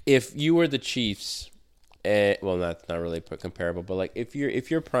you were the Chiefs, well, not really comparable, but like if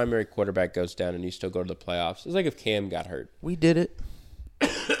your primary quarterback goes down and you still go to the playoffs, it's like if Cam got hurt. We did it.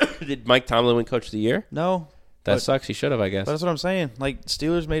 Did Mike Tomlin win Coach of the Year? No. That sucks. He should have, I guess. But that's what I'm saying. Like,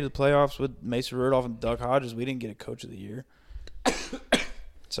 Steelers made the playoffs with Mason Rudolph and Doug Hodges. We didn't get a Coach of the Year.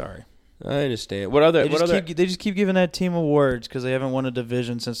 Sorry. I understand. They just keep giving that team awards because they haven't won a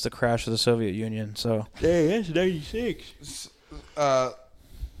division since the crash of the Soviet Union. So. Dang, that's 96.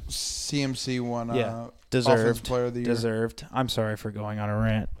 CMC won deserved. Offensive Player of the Year. Deserved. I'm sorry for going on a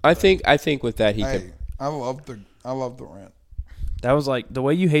rant. I think with that he could. I love the rant. That was like the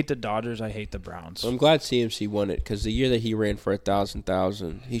way you hate the Dodgers. I hate the Browns. I'm glad CMC won it because the year that he ran for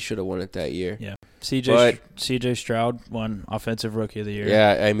 1,000, he should have won it that year. Yeah. CJ Stroud won Offensive Rookie of the Year.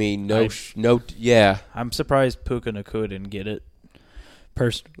 Yeah, I mean, yeah. I'm surprised Puka Nacua didn't get it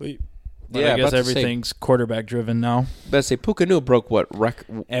personally. But yeah, I guess everything's quarterback driven now. Let's say Puka Nacua broke what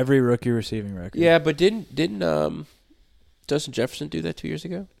record? Every rookie receiving record. Yeah, but didn't Justin Jefferson do that 2 years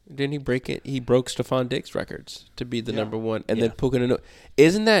ago? Didn't he break it? He broke Stephon Diggs' records to be the number one, and then Puka Nacua.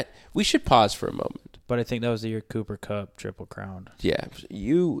 Isn't that? We should pause for a moment. But I think that was the year Cooper Kupp triple crowned. Yeah,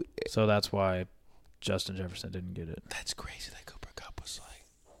 So that's why Justin Jefferson didn't get it. That's crazy that Cooper Kupp was like.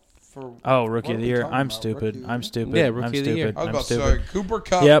 Rookie of the Year. I'm stupid. Yeah, Rookie of the Year. I was about to say Cooper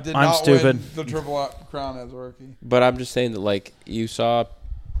Kupp did not win the triple crown as a rookie. But I'm just saying that, like, you saw.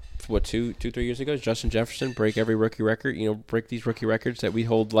 2-3 years ago, Justin Jefferson break every rookie record. Break these rookie records that we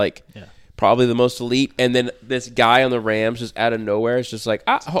hold probably the most elite, and then this guy on the Rams just out of nowhere is just like,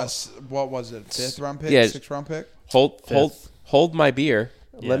 what was it? 5th round pick? Yeah. 6th round pick? Hold my beer.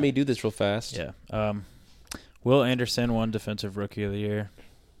 Yeah. Let me do this real fast. Yeah. Will Anderson won Defensive Rookie of the Year.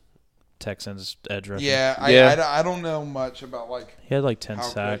 Texans edge rusher. Yeah, Yeah. I don't know much about like He had like 10 how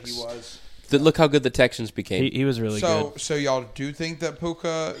sacks. good he was. Look how good the Texans became. He was really good. So y'all do think that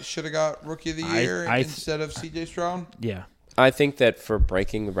Puka should have got Rookie of the Year instead of C.J. Stroud? Yeah. I think that for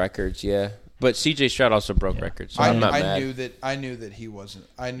breaking records, yeah. But C.J. Stroud also broke records, so I'm not mad. I knew that he wasn't.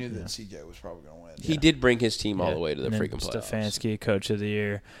 I knew that C.J. was probably going to win. He did bring his team all the way to the And then freaking playoffs. Stefanski, Coach of the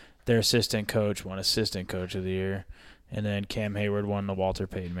Year. Their assistant coach won Assistant Coach of the Year. And then Cam Hayward won the Walter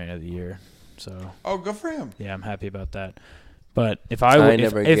Payton Man of the Year. So good for him. yeah, I'm happy about that. But if I were to do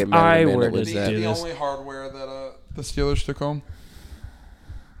The this, only hardware that the Steelers took home.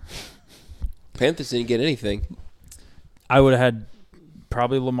 Panthers didn't get anything. I would have had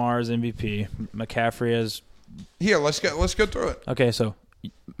probably Lamar as MVP, McCaffrey as. Here, let's go through it. Okay, so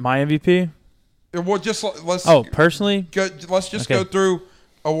my MVP. Well, just let's. Personally, let's just go through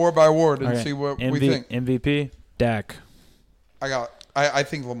award by award and okay. see what we think. MVP, Dak. I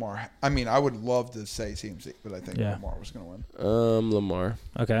think Lamar. I mean, I would love to say CMC, but I think Lamar was going to win. Lamar.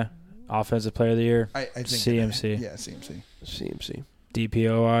 Okay. Offensive Player of the Year. I think CMC. Yeah, CMC. CMC.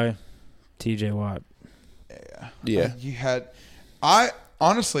 DPOI, TJ Watt. Yeah. You had. I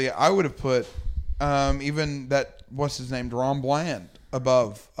would have put even that what's his name, Deron Bland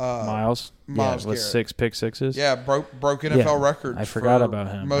above Miles. Yeah, with Garrett. 6 pick sixes. Yeah, broke NFL records. I forgot about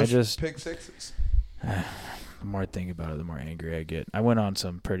him. Most pick sixes. The more I think about it, the more angry I get. I went on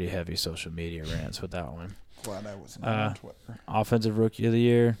some pretty heavy social media rants with that one. Glad I wasn't on Twitter. Offensive Rookie of the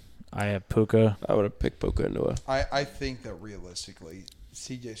Year, I have Puka. I would have picked Puka and Noah. I think that realistically,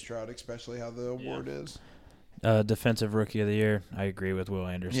 C.J. Stroud, especially how the award is. Defensive Rookie of the Year, I agree with Will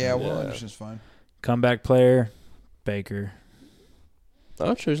Anderson. Yeah, Will Anderson's fine. Comeback Player, Baker.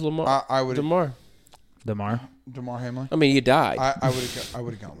 I'll choose Lamar. I would Damar Hamlin. I mean, he died. I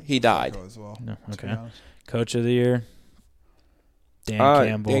would have gone with He died. as well. No, okay. Coach of the Year, Dan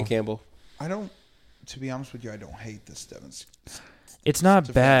Campbell. Dan Campbell. To be honest with you, I don't hate this Devon's. It's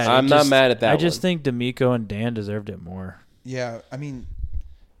not bad. I'm not mad at that I just think D'Amico and Dan deserved it more. Yeah, I mean,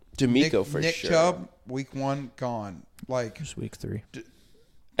 D'Amico Nick sure. Chubb, week 1 gone. Like Just week 3.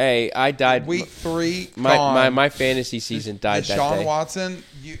 Hey, I died. Week 3 gone. My fantasy season died that Deshaun day. Watson,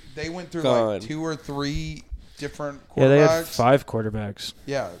 they went through Gone. like 2 or 3 different quarterbacks. Yeah, they had 5 quarterbacks.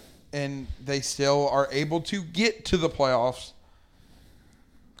 Yeah, and they still are able to get to the playoffs.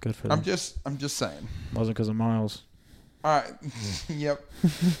 Good for them. I'm just saying. Wasn't because of Miles. All right. Yep.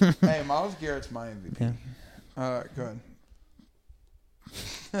 Hey, Myles Garrett's my MVP. Yeah. Go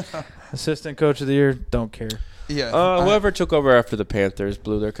ahead. Assistant Coach of the Year, don't care. Yeah. Whoever took over after the Panthers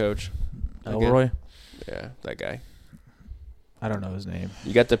blew their coach. Elroy? Yeah, that guy. I don't know his name.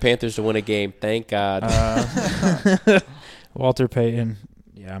 You got the Panthers to win a game. Thank God. Walter Payton.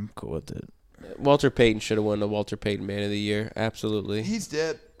 Yeah, I'm cool with it. Walter Payton should have won the Walter Payton Man of the Year. Absolutely. He's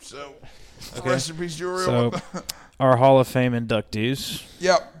dead. So, Okay. rest in peace, Jury. So, our Hall of Fame inductees.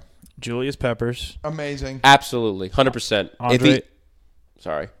 Yep. Julius Peppers. Amazing. Absolutely. 100%. Andre.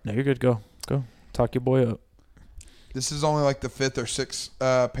 Sorry. No, you're good. Go. Talk your boy up. This is only like the 5th or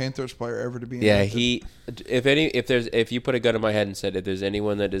 6th Panthers player ever to be inducted. Yeah, if you put a gun in my head and said if there's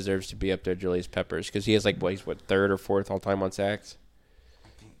anyone that deserves to be up there, Julius Peppers, because he has he's 3rd or 4th all time on sacks.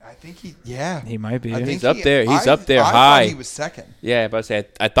 I think he might be. He's up there. He's up there high. I thought he was 2nd. Yeah, but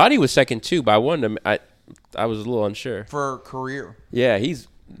I thought he was 2nd too, but I wanted him. I was a little unsure for career. Yeah,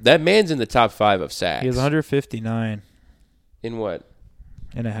 that man's in the top 5 of sacks. He has 159 in what?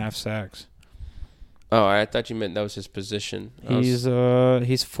 And a half sacks. Oh, I thought you meant that was his position. He's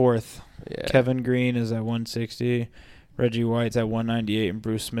 4th. Yeah. Kevin Green is at 160. Reggie White's at 198, and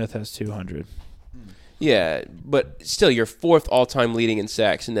Bruce Smith has 200. Yeah, but still, you're 4th all-time leading in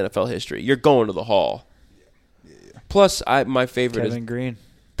sacks in NFL history. You're going to the Hall. Yeah. Plus, my favorite Kevin Green.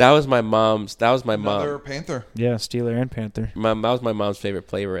 That was my mom's. Another Panther. Yeah, Steeler and Panther. That was my mom's favorite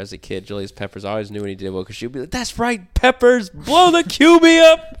player as a kid, Julius Peppers. I always knew when he did well because she'd be like, "That's right, Peppers, blow the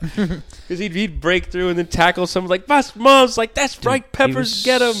QB up," because he'd break through and then tackle someone like, "Mom's like, that's right, Peppers,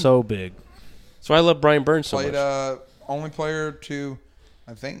 get him." So big. So I love Brian Burns so much. Only player to,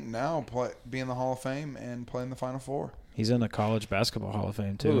 I think now be in the Hall of Fame and play in the Final Four. He's in the College Basketball Hall of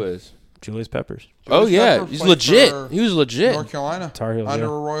Fame too. Who is? Julius Peppers. He's legit. He was legit. North Carolina. Tar Heels, under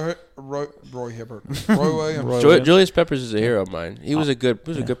Roy Hibbert. Roy Williams. Julius Peppers is a hero of mine. He was a good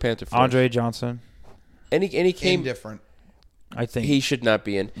Panther. Andre Johnson. And he came indifferent. I think he should not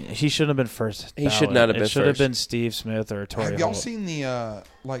be in. He shouldn't have been first. He should not have been first. It should have been Steve Smith or Torrey Have y'all Holt. seen the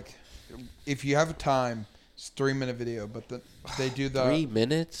if you have time, it's a 3-minute video, but they do the 3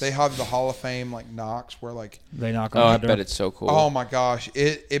 minutes. They have the Hall of Fame like knocks where like They knock Oh, on I the door. bet it's so cool. oh my gosh,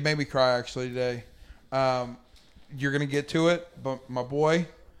 it made me cry actually today. You're gonna get to it, but my boy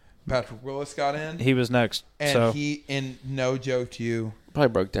Patrick Willis got in, He was next. and So and no joke to you, Probably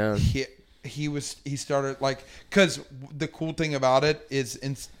broke down. he started like because the cool thing about it is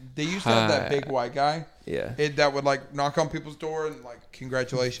they used to have that big white guy. Yeah. That would like knock on people's door and like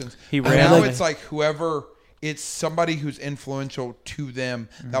congratulations. He And ran now like- it's like whoever it's somebody who's influential to them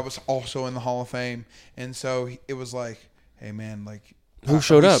that was also in the Hall of Fame, and so it was like, hey man, like Who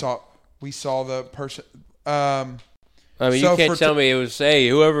showed up? We saw the person. I mean, So you can't for tell me it was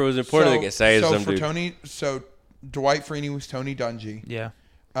whoever was important to get say so some for dude. Tony, so Dwight Freeney was Tony Dungy. yeah,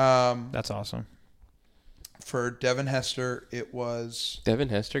 Um, that's awesome. for Devin Hester, it was Devin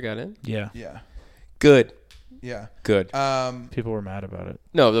Hester got in. Yeah, yeah. Good. Good. people were mad about it.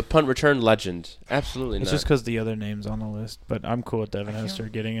 No, the punt return legend. Absolutely It's not. just because the other names on the list. But I'm cool with Devin Hester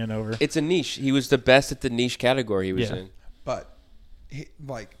getting in over. It's a niche. He was the best at the niche category he was Yeah. in. But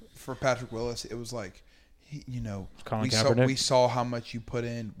like for Patrick Willis, it was like, Colin we Kaepernick. saw how much you put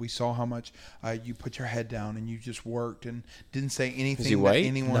in. We saw how much you put your head down and you just worked and didn't say anything he to white?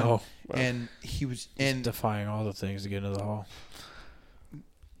 anyone. No. And he was He's defying all the things to get into the hall.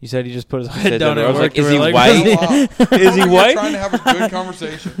 You said he just put his said head down that, I and was like, worked. is and he we're white? Is he We're white? Trying to have a good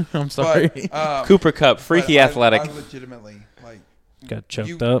conversation. I'm sorry. But, Cooper Cup, freaky but athletic. I legitimately like Got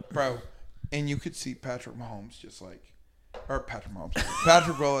choked up. bro, and you could see Patrick Mahomes just like, or Patrick Mahomes,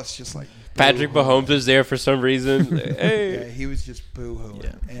 Patrick Willis just like Patrick boo-hooing. Mahomes is there for some reason. Hey. Yeah, he was just boo-hooing,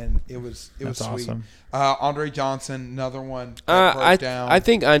 Yeah. and it was That's sweet. awesome. Andre Johnson, another one that broke down. I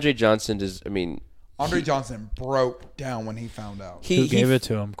think Andre Johnson is. I mean, Andre Johnson broke down when he found out. Who gave it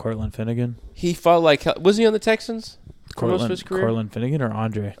to him? Cortland Finnegan? He fought like hell. Was he on the Texans for most of his career? Cortland Finnegan or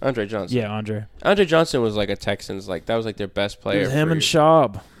Andre? Andre Johnson. Yeah, Andre. Andre Johnson was like a Texans. Like that was like their best It player. was him for and years.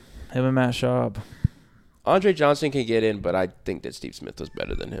 Schaub. Him and Matt Schaub. Andre Johnson can get in, but I think that Steve Smith was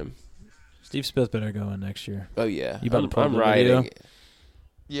better than him. Steve Smith better go in next year. Oh yeah, You about to pull I'm the riding. video?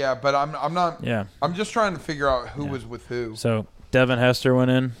 Yeah, but I'm not. Yeah. I'm just trying to figure out who Yeah. was with who. So Devin Hester went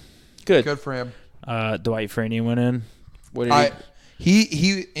in. Good. Good for him. Dwight Freeney went in. What did he?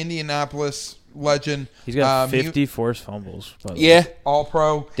 He Indianapolis legend. He's got He- 50 forced fumbles. by the way. Yeah. All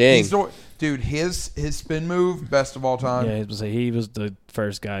pro. Dang. Dude, his spin move, best of all time. Yeah, he was the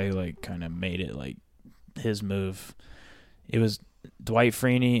first guy who like kind of made it like his move. It was Dwight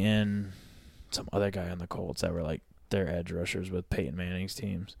Freeney and some other guy on the Colts that were like their edge rushers with Peyton Manning's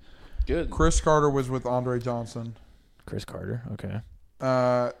teams. Good. Chris Carter was with Andre Johnson. Chris Carter, okay.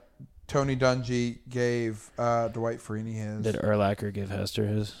 Tony Dungy gave Dwight Freeney his. Did Urlacher give Hester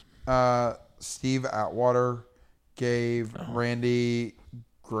his? Steve Atwater gave Randy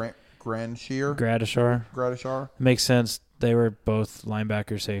Gradishar. Gradishar. Makes sense. They were both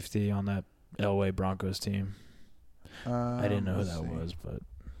linebacker safety on that Elway Broncos team. I didn't know who that was, but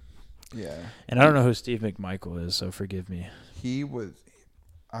yeah. And I don't know who Steve McMichael is, so forgive me. He was.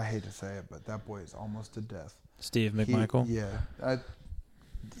 I hate to say it, but that boy is almost to death. Steve McMichael. Yeah.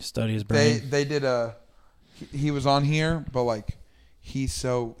 Study his brain. They did a. He was on here, but like, he's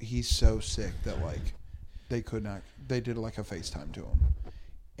so sick that like, they could not. They did like a FaceTime to him,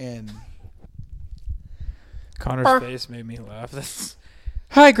 and Connor's face made me laugh. That's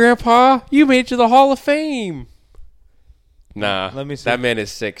Hi, Grandpa. You made it to the Hall of Fame. Nah. Let me see. That man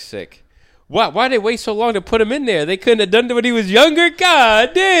is sick. Why did they wait so long to put him in there? They couldn't have done it when he was younger?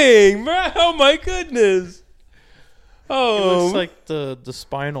 God dang, bro. Oh, my goodness. It Oh. looks like the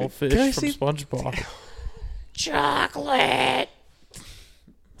spinal fish Can I from see- SpongeBob. chocolate.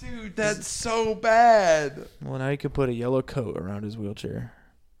 dude, that's so bad. Well, now you could put a yellow coat around his wheelchair.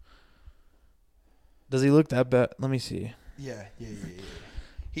 Does he look that bad? Let me see. Yeah.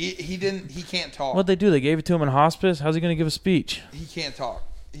 He can't talk. What'd they do? They gave it to him in hospice? How's he going to give a speech? He can't talk.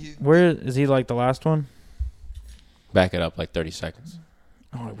 Where is he like the last one? Back it up like 30 seconds.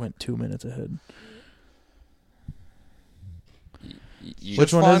 Oh, I went 2 minutes ahead.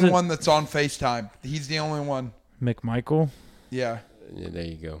 Which one find is it? one that's on FaceTime. He's the only one. McMichael? Yeah. Yeah, there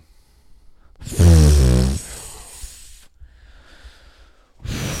you go.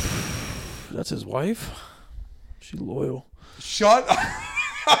 That's his wife? She loyal. Shut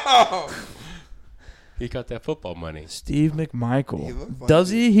up. He got that football money. Steve He McMichael. looked like Does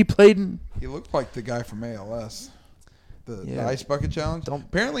he? He played in... He looked like the guy from ALS. The Yeah. Ice Bucket Challenge.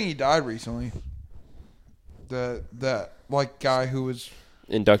 Apparently he died recently. That like guy who was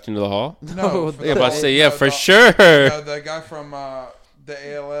Inducted into the Hall? no. Yeah, about to say, yeah, for no, sure. the guy from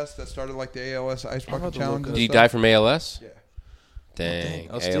the ALS that started like the ALS Ice Bucket Challenge. Did he die from ALS? Yeah. Dang.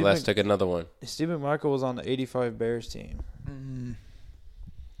 Oh, ALS took another one. Steve McMichael was on the 85 Bears team.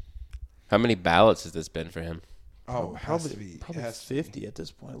 How many ballots has this been for him? Oh, probably 50 at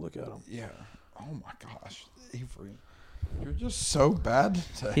this point. Look at him. Yeah. Oh my gosh, Avery, you're just so bad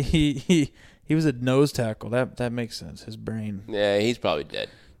today. He was a nose tackle. That makes sense. His brain. Yeah, he's probably dead.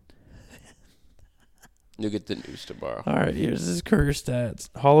 You'll get the news tomorrow. All right, here's his career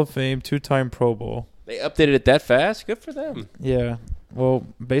stats. Hall of Fame, 2-time Pro Bowl. They updated it that fast? Good for them. Yeah. Well,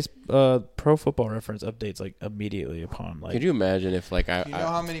 Pro Football Reference updates like immediately upon like. Could you imagine if like Do you know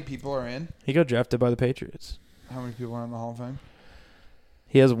how many people are in? He got drafted by the Patriots. How many people are in the Hall of Fame?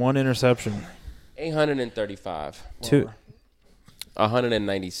 He has 1 interception. 835. Two.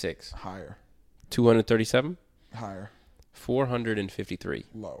 196. Higher. 237. Higher. 453.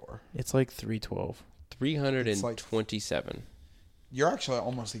 Lower. It's like 312. 327. You're actually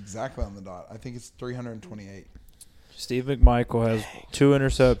almost exactly on the dot. I think it's 328. Steve McMichael has 2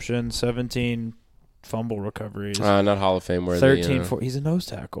 interceptions, 17 fumble recoveries. Not Hall of Fame worthy. 13 he's a nose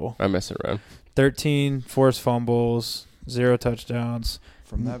tackle. I'm messing around. 13 forced fumbles, 0 touchdowns.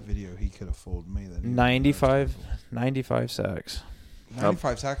 From that video, he could have fooled me. 95 sacks.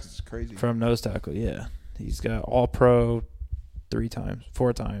 95 sacks is crazy. From nose tackle, yeah. He's got All-Pro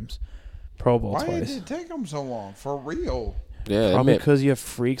 4 times. Pro Bowl Why twice. did it take him so long? For real. Yeah, Probably because you have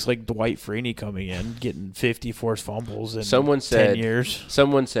freaks like Dwight Freeney coming in, getting 50 forced fumbles in 10 years.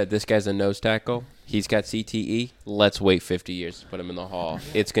 Someone said this guy's a nose tackle. He's got CTE. Let's wait 50 years to put him in the Hall.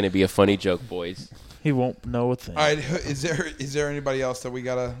 It's going to be a funny joke, boys. He won't know a thing. All right, is there anybody else that we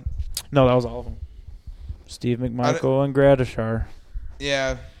got to... No, that was all of them. Steve McMichael and Gradishar.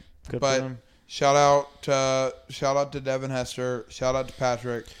 Yeah, Good but for him. shout out to Devin Hester. Shout out to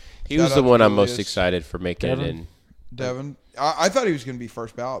Patrick. He was the one I'm most excited for making it in. Devin. I thought he was going to be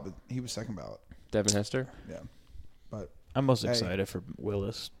first ballot, but he was second ballot. Devin Hester? Yeah. But I'm most excited for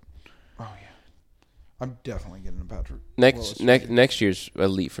Willis. Oh, yeah. I'm definitely getting a Patrick. Next year's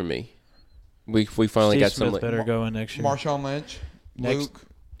elite for me. We finally Steve got Smith some. better go in next year. Marshawn Lynch. Luke.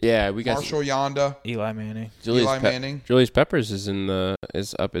 Yeah, we got Marshall Yonda. Eli Manning. Eli Manning. Julius Peppers is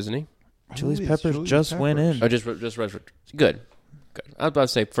up, isn't he? Julius Peppers just went in. Oh, just good. I was about to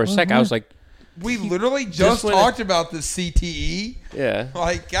say for a sec. I was like, we literally just talked about the CTE. Yeah.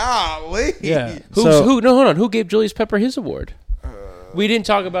 Like, golly. Yeah. Who? No, hold on. Who gave Julius Pepper his award? We didn't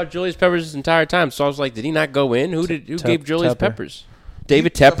talk about Julius Peppers this entire time, so I was like, did he not go in? Who gave Julius Peppers?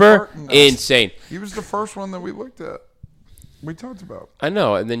 David Tepper? Insane. He was the first one that we looked at. We talked about. I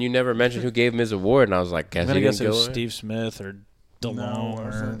know, and then you never mentioned who gave him his award, and I was like, I'm going to guess it was Steve Smith or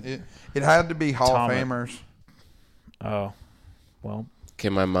DeLone. No, it had to be Hall of Famers. Oh, well.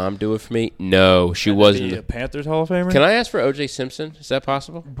 Can my mom do it for me? No, she wasn't. A Panthers Hall of Famer? Can I ask for O.J. Simpson? Is that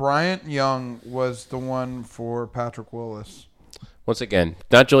possible? Bryant Young was the one for Patrick Willis. Once again,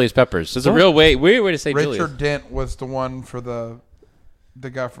 not Julius Peppers. There's a weird way to say Richard Julius. Dent was the one for the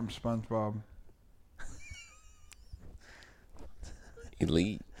guy from SpongeBob.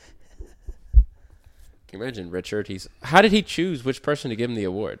 Elite. Can you imagine Richard? How did he choose which person to give him the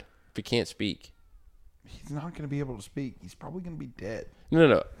award if he can't speak? He's not going to be able to speak. He's probably going to be dead.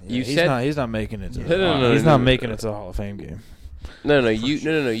 No. Yeah, he's not making it. He's not making it to the Hall of Fame game. No.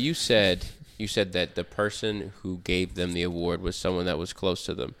 You said that the person who gave them the award was someone that was close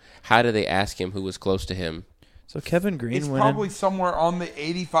to them. How did they ask him who was close to him? So Kevin Green It's probably somewhere on the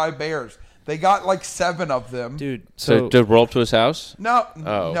 85 Bears. They got like 7 of them. Dude, so to roll up to his house? No,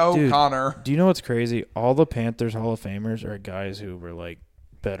 Dude, Connor. Do you know what's crazy? All the Panthers Hall of Famers are guys who were like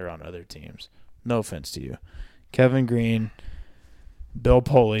better on other teams. No offense to you. Kevin Green, Bill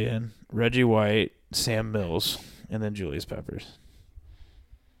Polian, Reggie White, Sam Mills, and then Julius Peppers.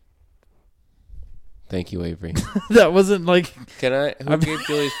 Thank you, Avery. That wasn't like... Who gave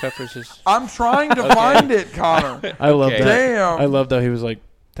Julius Peppers his... I'm trying to find it, Connor. I love that. Damn. I love that he was like,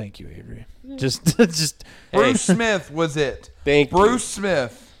 thank you, Avery. Just Bruce Smith was it. Thank you. Bruce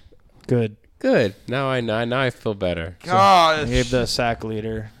Smith. Good. Now I feel better. Gosh. So, he gave the sack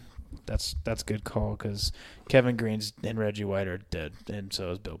leader. That's a good call because Kevin Green's and Reggie White are dead, and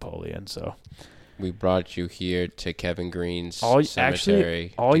so is Bill Polian. So we brought you here to Kevin Green's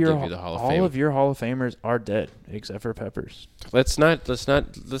cemetery all to give you the Hall of Fame. Of your Hall of Famers are dead except for Peppers. Let's not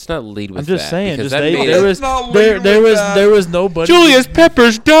lead with that. I'm just saying. There there was nobody. Julius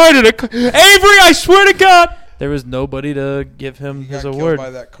Peppers died in Avery, I swear to God. There was nobody to give him his award. Killed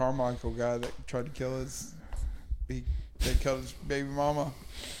by that Carmichael guy that tried to kill they killed his baby mama.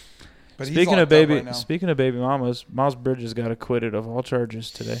 But speaking of baby mamas, Miles Bridges got acquitted of all charges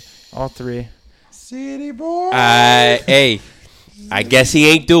today. All 3. City boy. I guess he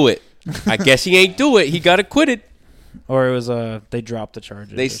ain't do it. He got acquitted. Or it was they dropped the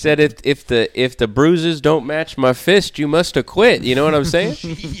charges. They said if the bruises don't match my fist, you must have quit. You know what I'm saying?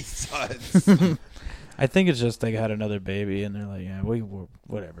 Jesus. I think it's just they had another baby and they're like, yeah, we were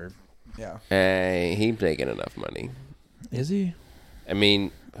whatever. Yeah. Hey, he's making enough money. Is he? I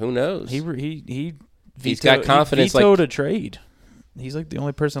mean, who knows? He's got confidence. He vetoed a trade. He's like the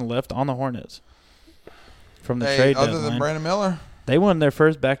only person left on the Hornets from the trade other deadline. than Brandon Miller. They won their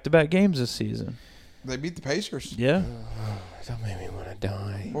first back-to-back games this season. They beat the Pacers. Yeah. Don't make me want to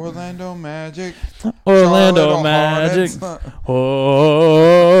die. Orlando Magic. Orlando Magic.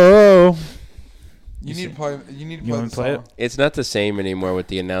 Oh. You need to play wanna the play song. it? It's not the same anymore with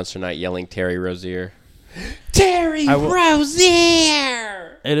the announcer not yelling Terry Rozier. Terry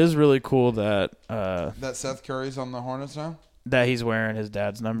Rozier! It is really cool that That Seth Curry's on the Hornets now? that he's wearing his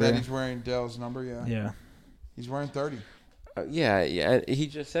dad's number. That he's wearing Dale's number, yeah. Yeah. He's wearing 30. Yeah, he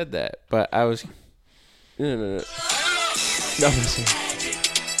just said that. But I was... No, listen.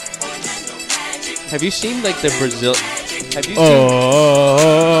 Have you seen, like, the Brazil... Have you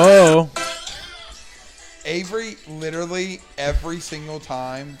seen... Avery, literally every single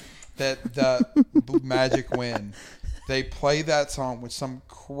time that the Magic win, they play that song with some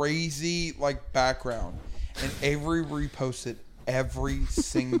crazy like background, and Avery reposts it every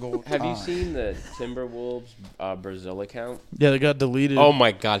single time. Have you seen the Timberwolves Brazil account? Yeah, they got deleted. Oh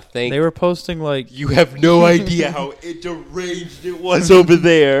my God! They were posting like You have no idea how deranged it was over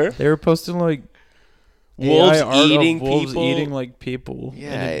there. they were posting like Wolves AI art of eating wolves people. eating like people.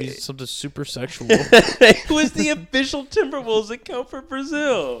 Yeah. And it'd be something super sexual. It was the official Timberwolves account for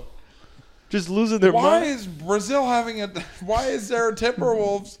Brazil. Just losing their Why mind. is Brazil having a? Why is there a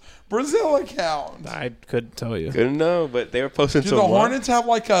Timberwolves Brazil account? I couldn't tell you. Couldn't know, but they were posting Do some. the Hornets have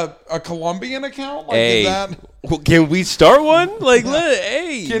like a Colombian account? Like, Hey, is that? well, can we start one? Like,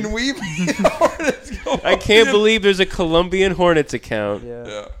 hey, Can we be the Hornets? I can't believe there's a Colombian Hornets account.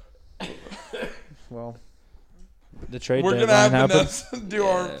 Yeah. Yeah. Well, the trade We're gonna deadline have happened. Vanessa do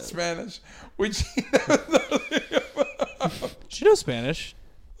our Spanish, which she knows nothing about. She knows Spanish.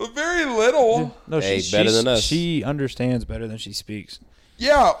 Very little. No, Hey, she's better than us. She understands better than she speaks.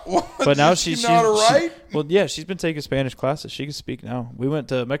 Yeah, well, But now does she she's not right. well, yeah, she's been taking Spanish classes. She can speak now. We went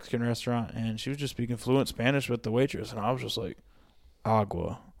to a Mexican restaurant and she was just speaking fluent Spanish with the waitress, and I was just like,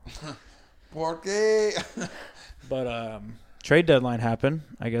 agua. Porque But trade deadline happened.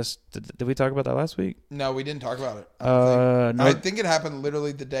 I guess did we talk about that last week? no, we didn't talk about it. I No. think it happened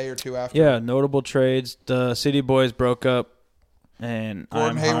literally the day or two after. Yeah, notable trades. The City Boys broke up, and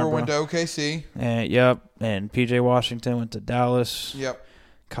Gordon Hayward went to OKC. and PJ Washington went to Dallas. Yep.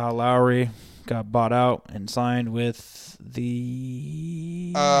 Kyle Lowry got bought out and signed with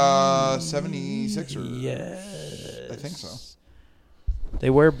the 76ers. Yes, I think so. They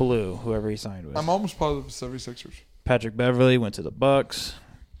wear blue. Whoever he signed with. I'm almost positive it's 76ers. Patrick Beverly went to the Bucks.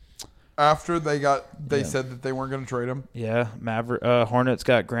 After they said that they weren't going to trade him. Yeah, Hornets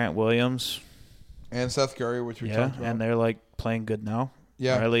got Grant Williams. And Seth Curry, which we talked about. And they're like playing good now.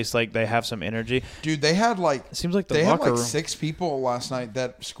 Yeah. Or at least like they have some energy. Dude, they had like It seems like they had like room. 6 people last night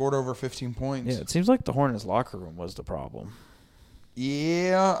that scored over 15 points. Yeah, it seems like the Hornets locker room was the problem.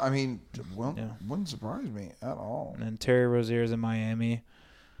 Yeah, I mean, Yeah. wouldn't surprise me at all. And then Terry Rozier's in Miami.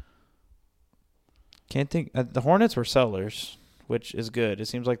 Can't think. The Hornets were sellers, which is good. It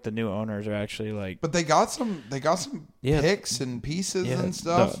seems like the new owners are actually like. But they got some Yeah. picks and pieces and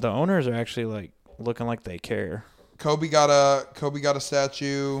stuff. The owners are actually like looking like they care. Kobe got a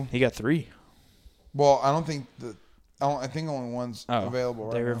statue. He got 3. Well, I think only one's Oh, available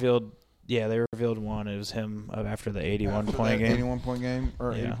right they now. revealed. Yeah, they revealed one. It was him after the 81 After point that game. 81 point game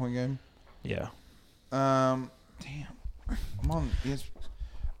or Yeah. 80 point game. Yeah. Damn. I'm on.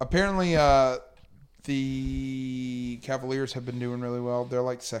 Apparently, the Cavaliers have been doing really well. They're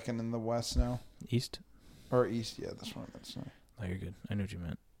like second in the West now, East. or East. Yeah, that's what I meant to say. Oh, you're good. I knew what you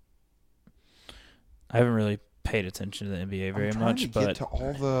meant. I haven't really paid attention to the NBA very I'm trying much, to get but to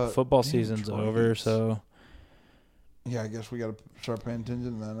all the football damn season's trades. over, so Yeah, I guess we got to start paying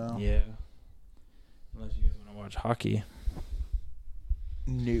attention to that now. yeah. Unless you guys want to watch hockey.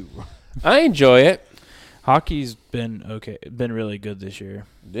 New. I enjoy it. Hockey's been okay, been really good this year.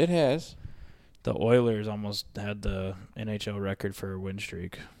 It has. The Oilers almost had the NHL record for a win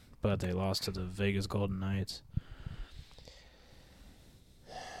streak, but they lost to the Vegas Golden Knights.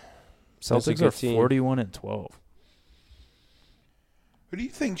 That's a Celtics good are team. 41-12. Who do you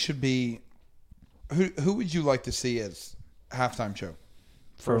think should be? Who would you like to see as halftime show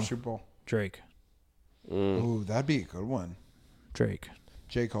for For Super Bowl? Drake. Ooh, that'd be a good one. Drake.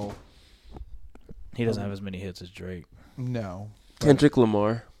 J. Cole. He doesn't have as many hits as Drake. No. Kendrick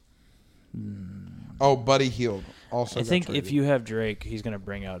Lamar. Oh, Buddy Hield. also. I got think traded. if you have Drake, he's going to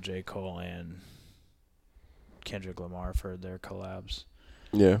bring out J. Cole and Kendrick Lamar for their collabs.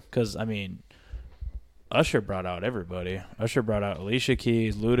 Yeah. Because, I mean, Usher brought out everybody. Usher brought out Alicia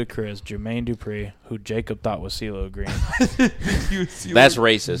Keys, Ludacris, Jermaine Dupri, who Jacob thought was CeeLo Green. That's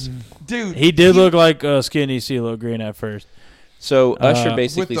racist. Dude. He did look like skinny CeeLo Green at first. So Usher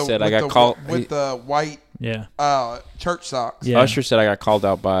basically said, I got called. With the white church socks. Yeah. Usher said, I got called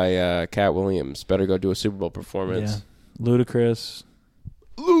out by Cat Williams. Better go do a Super Bowl performance. Yeah. Ludacris.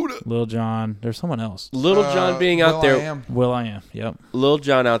 Lil Jon. There's someone else. Little John being out there. Will.i.am. Yep. Lil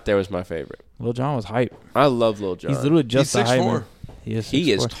Jon out there was my favorite. Lil Jon was hype. I love Lil Jon. He's literally just He's a hype 6'4". man.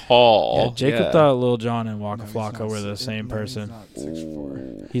 He is tall. Yeah, Jacob thought Lil Jon and Waka Flocka were the same person. He's not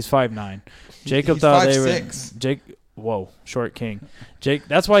 6'4". He's 5'9". Jacob He's thought they 5'6". were Whoa, short king.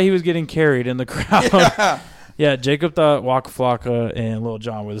 That's why he was getting carried in the crowd. Yeah, Jacob thought Waka Flocka and Lil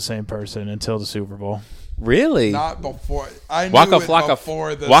Jon were the same person until the Super Bowl. Really? Not before. I knew Waka it Flocka,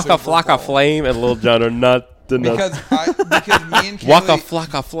 before the Waka Super Flocka Bowl. Flame and Lil Jon are not the Because me and Kaylee, Waka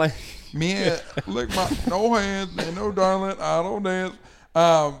Flocka Flame. me and lick my no hands and no darling, I don't dance.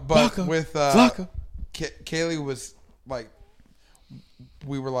 But Flocka, with Flocka. Kaylee was like,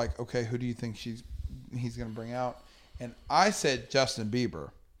 we were like, okay, who do you think he's gonna bring out? And I said Justin Bieber.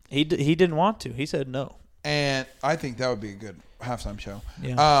 He didn't want to. He said no. And I think that would be a good halftime show.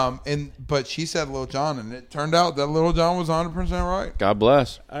 Yeah. But she said Lil Jon, and it turned out that Lil Jon was 100% right. God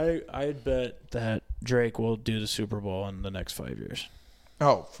bless. I'd bet that Drake will do the Super Bowl in the next 5 years.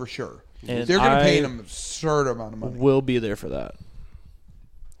 Oh, for sure. And They're going to pay him an absurd amount of money. We'll be there for that.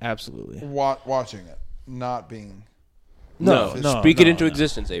 Absolutely. Watching it, not being. No. Speak it into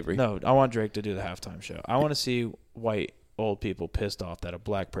existence, Avery. No, I want Drake to do the halftime show. I want to see white old people pissed off that a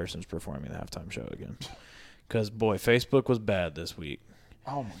black person's performing the halftime show again. Because, boy, Facebook was bad this week.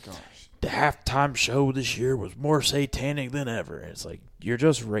 Oh, my gosh. The halftime show this year was more satanic than ever. It's like, you're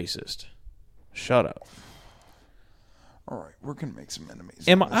just racist. Shut up. All right, we're going to make some enemies.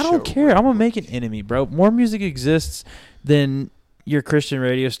 I don't care. I'm going to make an enemy, bro. More music exists than your Christian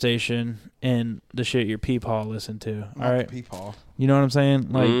radio station and the shit your peepaw listen to. All right? Peepaw. You know what I'm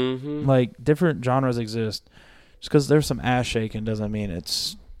saying? Like different genres exist. Just because there's some ass shaking doesn't mean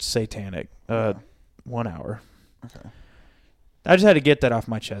it's satanic. 1 hour. Okay. I just had to get that off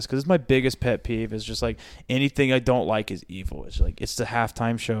my chest because it's my biggest pet peeve. Is just like anything I don't like is evil. It's like it's the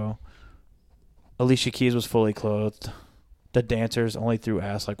halftime show. Alicia Keys was fully clothed. The dancers only threw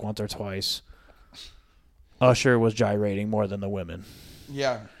ass like once or twice. Usher was gyrating more than the women.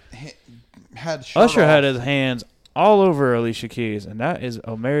 Yeah. Had shirt Usher off. had his hands all over Alicia Keys, and that is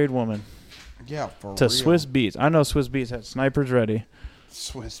a married woman. Yeah, for To real. Swiss Beats. I know Swiss Beats had snipers ready.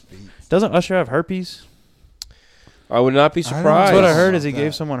 Swiss Beats. Doesn't Usher have herpes? I would not be I don't surprised. That's what I heard about is he that.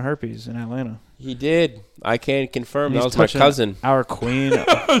 gave someone herpes in Atlanta. He did. I can confirm. And That he's was my touching cousin. Our queen.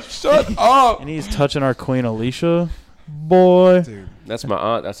 Shut up. And he's touching our queen Alicia. Boy. Dude. That's my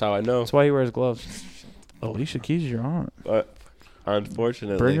aunt. That's how I know. That's why he wears gloves. Alicia Keys is your aunt. But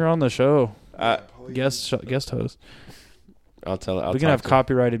unfortunately, Bring her on the show. Please. Guest host. I'll tell her. We can have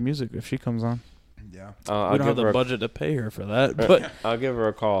copyrighted music if she comes on. Yeah. I'll We don't have give the her. budget to pay her for that. But I'll give her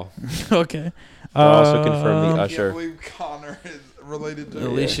a call. okay. I'll also confirm the I Usher. can't believe Connor is related to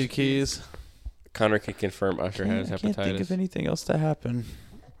Alicia Keys. Connor can confirm Usher has I can't think of hepatitis. anything else to happen.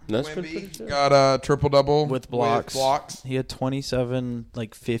 That's pretty Wemby good. got a triple-double With blocks. blocks. He had 27,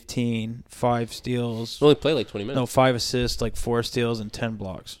 15, 5 steals. He only played like 20 minutes. No, 5 assists, 4 steals, and 10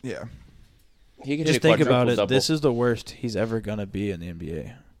 blocks. Yeah. He could Just hit think about it. quadruple-double. This is the worst he's ever going to be in the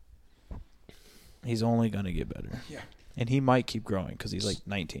NBA. He's only going to get better. Yeah. And he might keep growing because he's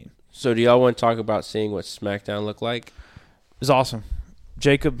 19. So do y'all want to talk about seeing what SmackDown looked like? It's awesome.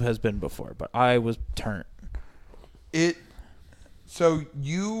 Jacob has been before, but I was turned. Here's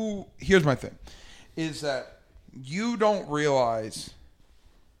my thing, is that you don't realize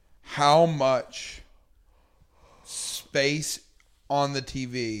how much space on the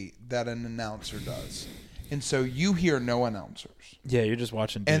TV that an announcer does. And so you hear no announcers. Yeah, you're just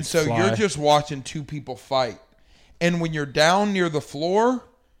watching And dudes so fly. you're just watching two people fight. And when you're down near the floor,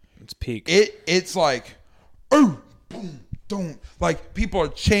 It's peak. it's like, oh, boom, boom. Like people are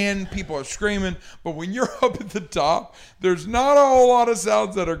chanting, people are screaming. But when you're up at the top, there's not a whole lot of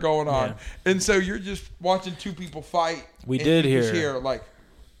sounds that are going on. Yeah. And so you're just watching two people fight. We and did you just hear- like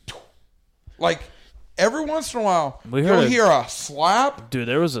every once in a while, We you'll heard a- hear a slap. Dude,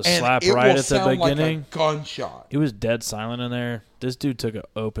 there was a And slap it right will at the sound beginning. like a gunshot. It was dead silent in there. This dude took an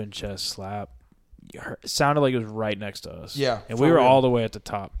open chest slap. It sounded like it was right next to us. Yeah, And for we were real. all the way at the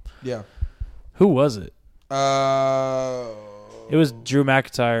top. Yeah. Who was it? It It was Drew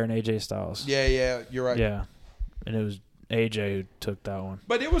McIntyre and AJ Styles. Yeah, you're right. Yeah. and it was AJ who took that one.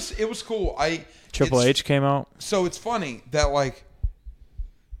 But it was cool. Triple H came out. So it's funny that like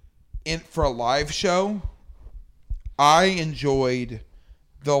for a live show, I enjoyed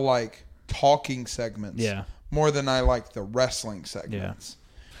the like talking segments more than I like the wrestling segments.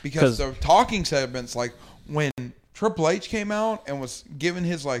 Because the talking segments, like when Triple H came out and was giving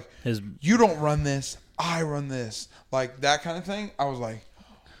his you don't run this, I run this, like that kind of thing, I was like,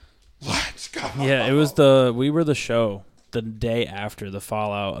 let's go. Yeah, it was we were the show the day after the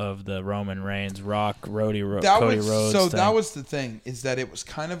fallout of the Roman Reigns, Rock, Cody Rhodes So thing. that was the thing, is that it was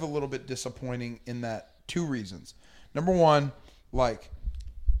kind of a little bit disappointing in that 2 reasons. Number one, like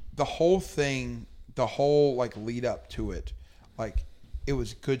the whole thing, the whole like lead up to it, like it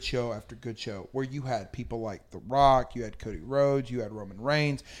was good show after good show where you had people like The Rock, you had Cody Rhodes, you had Roman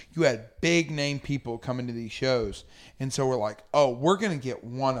Reigns, you had big name people coming to these shows. And so we're like, oh, we're going to get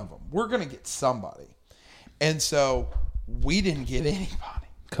one of them. We're going to get somebody. And so we didn't get anybody.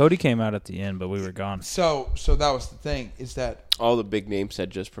 Cody came out at the end, but we were gone. So that was the thing, is that all the big names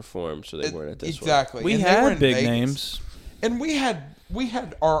had just performed, so they weren't at this exactly. We and had big Vegas. names. And we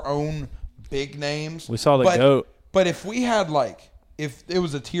had our own big names. We saw the GOAT. But if we had if it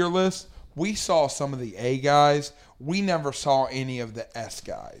was a tier list, we saw some of the A guys. We never saw any of the S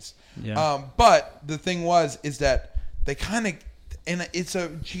guys. Yeah. But the thing is that they kind of, and it's a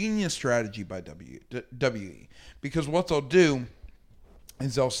genius strategy by WE, because what they'll do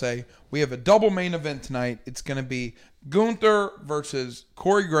is they'll say, we have a double main event tonight. It's going to be Gunther versus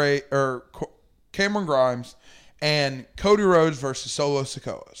Cameron Grimes and Cody Rhodes versus Solo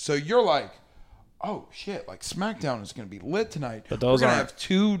Sikoa. So you're like, oh shit! Like SmackDown is going to be lit tonight. But those we're gonna have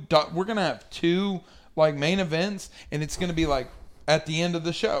two. We're gonna have 2 like main events, and it's going to be like at the end of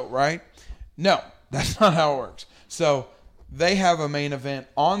the show, right? No, that's not how it works. So they have a main event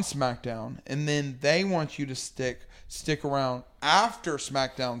on SmackDown, and then they want you to stick around after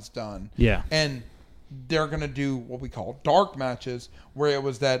SmackDown's done. Yeah, and they're going to do what we call dark matches, where it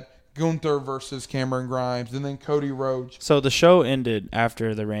was that Gunther versus Cameron Grimes, and then Cody Rhodes. So the show ended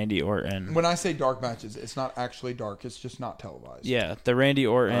after the Randy Orton. When I say dark matches, it's not actually dark. It's just not televised. Yeah, the Randy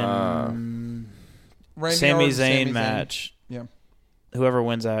Orton, Sami Zayn match. Yeah. Whoever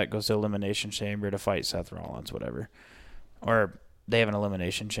wins that goes to Elimination Chamber to fight Seth Rollins, whatever. Or they have an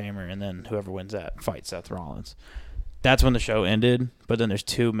Elimination Chamber, and then whoever wins that fights Seth Rollins. That's when the show ended, but then there's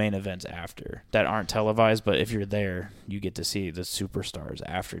 2 main events after that aren't televised, but if you're there, you get to see the superstars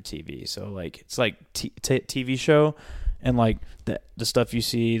after TV. So, like, it's like TV show, and, like, the stuff you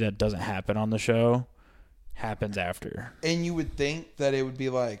see that doesn't happen on the show happens after. And you would think that it would be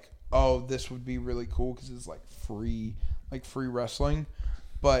like, oh, this would be really cool because it's, like, free wrestling,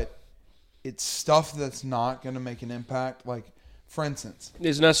 but it's stuff that's not going to make an impact. Like, for instance,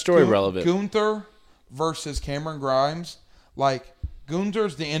 it's not story relevant. Gunther versus Cameron Grimes, like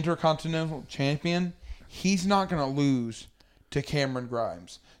Gunther's the Intercontinental Champion. He's not going to lose to Cameron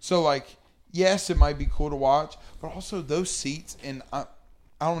Grimes. So, like, yes, it might be cool to watch, but also those seats, and I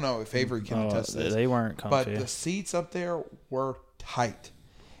don't know if Avery can attest this. They weren't comfy. But the seats up there were tight.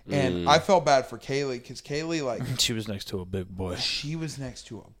 And I felt bad for Kaylee because Kaylee, like... she was next to a big boy. She was next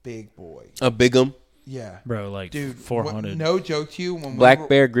to a big boy. A big'em? Yeah. Bro, like, dude, 400. No joke to you. When Black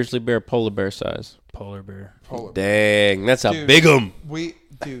bear, grizzly bear, polar bear size. Polar bear. Dang, that's a big'em.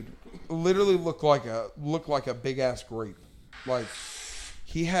 Dude, literally looked like a big ass grape. Like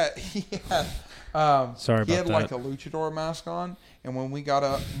he had Sorry about he had that. like a luchador mask on, and when we got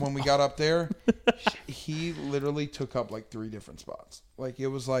up there, he literally took up like 3 different spots. Like it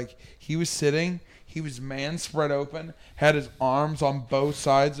was like he was sitting, he was man spread open, had his arms on both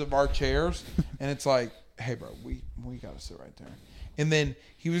sides of our chairs, and it's like, hey bro, we gotta sit right there. And then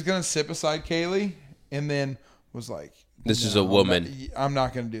he was gonna sit beside Kaylee, and then was like, "This is a woman. I'm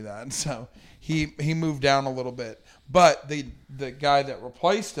not gonna do that." And so he moved down a little bit, but the guy that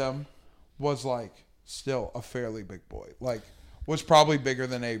replaced him was like still a fairly big boy, like was probably bigger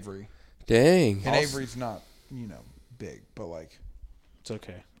than Avery. Dang. And Avery's not big, but like it's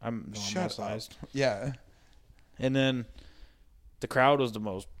okay. I'm shut sized. up. Yeah. And then the crowd was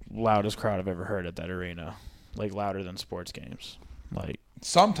the loudest crowd I've ever heard at that arena. Like louder than sports games. Like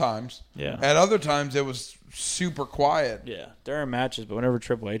sometimes. Yeah. At other times it was super quiet. Yeah. There are matches, but whenever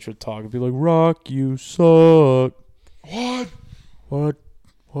Triple H would talk, it'd be like, Rock, you suck. What?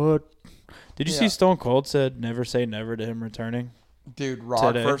 Did you see Stone Cold said never say never to him returning? Dude,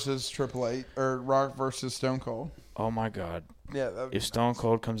 Rock today? versus Triple H or Rock versus Stone Cold. Oh my God. Yeah. If Stone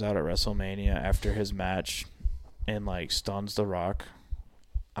Cold comes out at WrestleMania after his match and like stuns The Rock,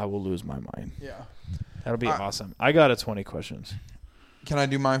 I will lose my mind. Yeah. That'll be awesome. I got 20 questions. Can I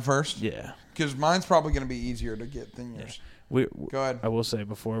do mine first? Yeah. Because mine's probably going to be easier to get than yours. Go ahead. I will say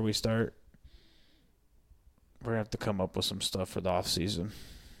before we start, we're going to have to come up with some stuff for the off season.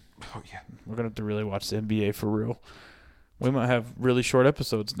 Oh, yeah. We're going to have to really watch the NBA for real. We might have really short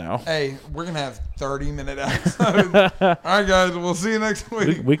episodes now. Hey, we're going to have 30-minute episodes. All right, guys. We'll see you next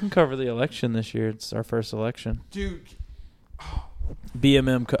week. We can cover the election this year. It's our first election. Dude.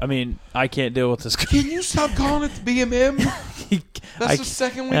 BMM. I mean, I can't deal with this. Can you stop calling it the BMM? That's the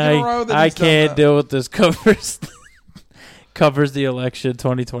second week in a row that I he's done can't that. deal with this. Covers the election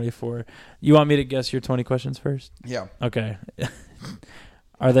 2024. You want me to guess your 20 questions first? Yeah. Okay.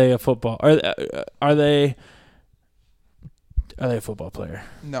 Are they a football? Are they a football player?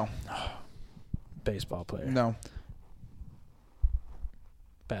 No. Baseball player? No.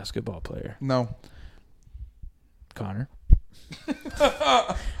 Basketball player? No. Connor?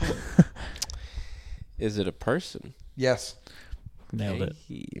 Is it a person? Yes. Nailed it.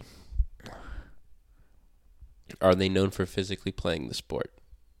 Are they known for physically playing the sport?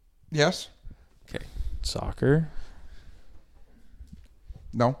 Yes. Okay. Soccer?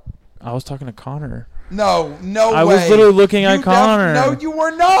 No. I was talking to Connor. No way. I was literally looking at Connor. No, you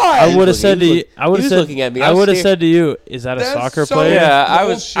were not. I would have said to you. I would have said. Looking at me. I would have said to you, "Is that a That's soccer so player?" Yeah,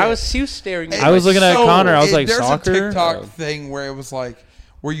 bullshit. He was staring. I was looking at Connor. I was like, there's soccer? a TikTok thing where it was like,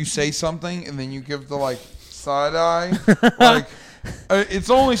 where you say something and then you give the like side eye. Like, it's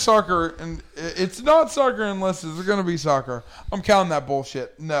only soccer and it's not soccer unless it's going to be soccer. I'm counting that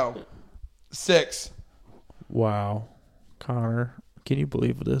bullshit. No. 6. Wow, Connor, can you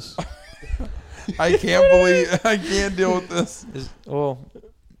believe this? I can't deal with this.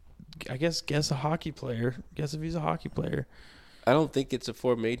 I guess a hockey player. Guess if he's a hockey player. I don't think it's a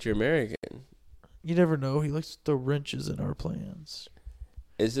 4 major American. You never know. He likes to throw wrenches in our plans.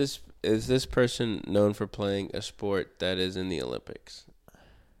 Is this person known for playing a sport that is in the Olympics?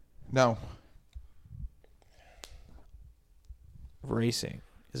 No. Racing.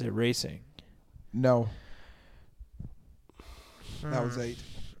 Is it racing? No. That was 8.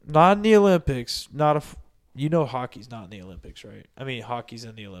 Not in the Olympics. You know hockey's not in the Olympics, right? I mean, hockey's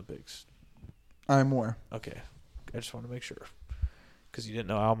in the Olympics. I'm aware. Okay. I just want to make sure. Because you didn't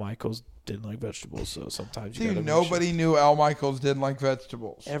know Al Michaels didn't like vegetables, so sometimes you Dude, nobody knew Al Michaels didn't like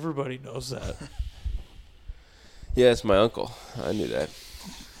vegetables. Everybody knows that. Yeah, it's my uncle. I knew that.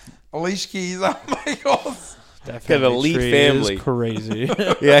 Alicia Keys, Al Michaels. That Got an elite family. is crazy.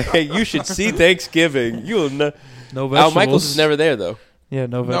 Yeah, you should see Thanksgiving. You'll know. No vegetables. Al Michaels is never there though. Yeah,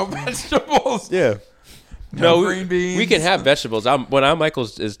 no No vegetables. vegetables. Yeah. No green beans. We can have vegetables. When Al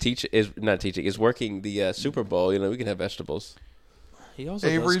Michaels is working the Super Bowl. We can have vegetables. He also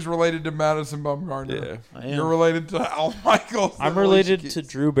Avery's related to Madison Bumgarner. Yeah. I am. You're related to Al Michaels. I'm related to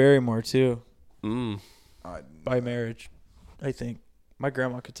Drew Barrymore too. By marriage, I think. My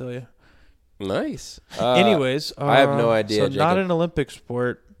grandma could tell you. Nice. Anyways, I have no idea. So Jacob. not an Olympic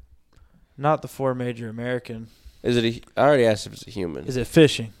sport, not the 4 major American. Is it? I already asked if it's a human. Is it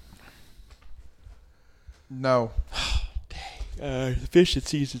fishing? No. The fishing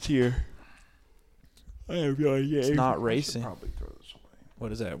season's here. I have no idea. It's not I should racing. probably throw this away.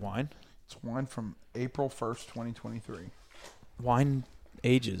 What is that? Wine? It's wine from April 1st, 2023. Wine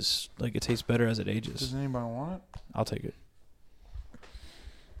ages. Like it tastes better as it Does ages. anybody want it? I'll take it.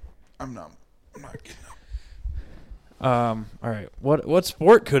 I'm not getting it. All right. What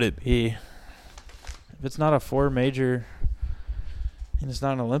sport could it be? If it's not a 4 major, and it's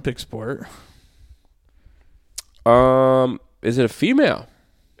not an Olympic sport. Is it a female?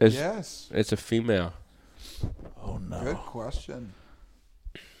 Yes. It's a female. Oh no. Good question.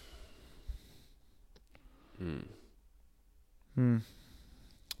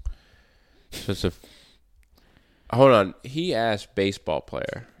 So it's a. Hold on. He asked baseball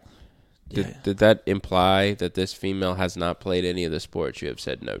player. Yeah. Did that imply that this female has not played any of the sports you have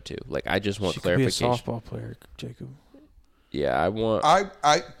said no to? Like, I just want She could clarification. be a softball player, Jacob. Yeah, I want.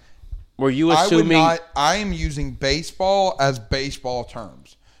 I Were you I would assuming? not. I am using baseball as baseball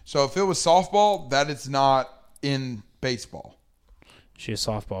terms. So if it was softball, that is not in baseball. She a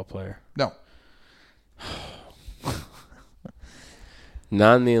softball player. No.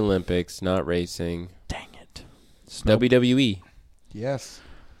 Not in the Olympics, not racing. Dang it. WWE. Yes.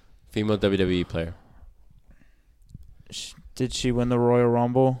 Female WWE player. Did she win the Royal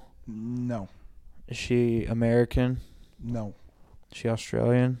Rumble? No. Is she American? No. Is she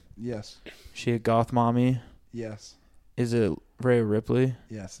Australian? Yes. Is she a goth mommy? Yes. Is it Rhea Ripley?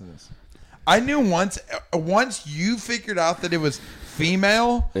 Yes, it is. I knew once you figured out that it was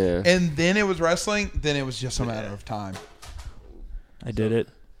female, Yeah. and then it was wrestling, then it was just a matter of time. I did it.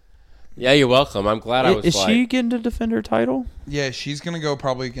 Yeah, you're welcome. I'm glad I was Is she getting to defend her title? Yeah, she's going to go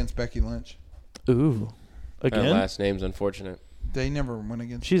probably against Becky Lynch. Ooh. Again? Her last name's unfortunate. They never win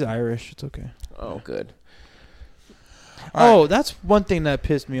against She's Irish. It's okay. Oh, good. All right. That's one thing that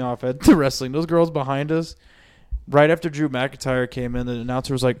pissed me off at the wrestling. Those girls behind us, right after Drew McIntyre came in, the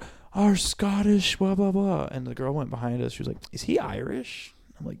announcer was like, "Our Scottish, blah, blah, blah." And the girl went behind us. She was like, "Is he Irish?"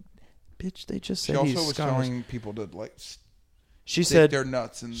 I'm like, "Bitch, they just She said also he's was Scottish." telling people to, like, She stick said, their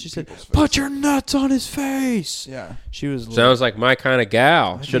nuts in she said, people's face. "Put your nuts on his face." Yeah. She was Sounds like my kind of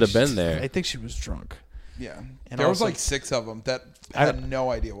gal. I Should have think been there. I think she was drunk. Yeah. And There was also- like 6 of them that had no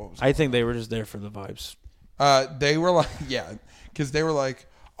idea what was going I think they were just there for the vibes. They were like, yeah, because they were like,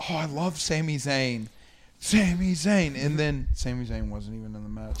 "Oh, I love Sami Zayn. Sami Zayn." And then Sami Zayn wasn't even in the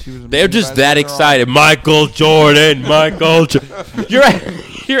match. He was They're just that excited. Michael Jordan. You're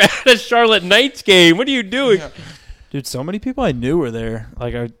at a Charlotte Knights game. What are you doing? Yeah. Dude, so many people I knew were there.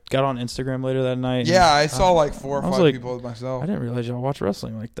 Like, I got on Instagram later that night. Yeah, I saw like 4 or I was 5 like, people myself. I didn't realize y'all watch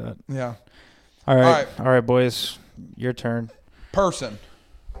wrestling like that. Yeah. All right, boys. Your turn. Person.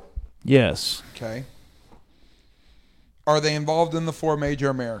 Yes. Okay. Are they involved in the 4 major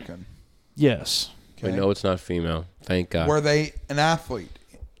American? Yes. We know it's not female. Thank God. Were they an athlete?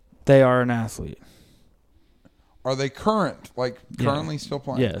 They are an athlete. Are they current? Like currently still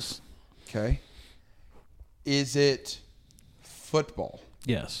playing? Yes. Okay. Is it football?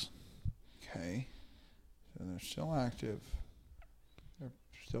 Yes. Okay. So they're still active.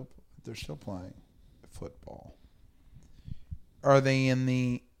 They're still playing football. Are they in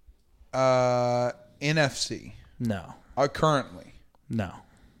the NFC? No. Currently. No.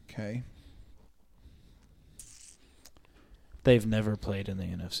 Okay. They've never played in the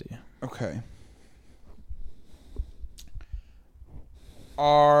NFC. Okay.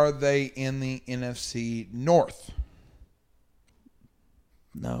 Are they in the NFC North?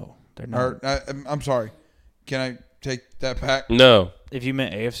 No, they're not. Or, I'm sorry. Can I take that back? No. If you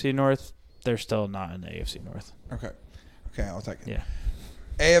meant AFC North, they're still not in the AFC North. Okay. Okay, I'll take it. Yeah.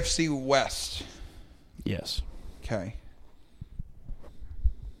 AFC West. Yes. Okay.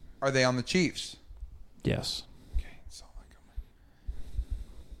 Are they on the Chiefs? Yes. Okay. So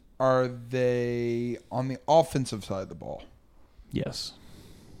are they on the offensive side of the ball? Yes.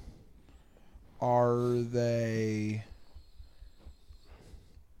 Are they...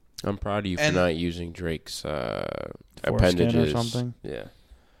 I'm proud of you for And- not using Drake's Foreskin appendages. or something. Yeah.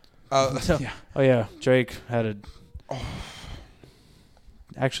 yeah. Oh yeah, Drake had a.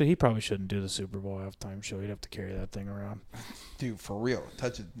 Actually, he probably shouldn't do the Super Bowl halftime show. He'd have to carry that thing around. Dude, for real.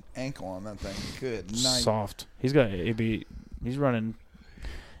 Touch an ankle on that thing. Good night. Soft. He's got AB. He's running.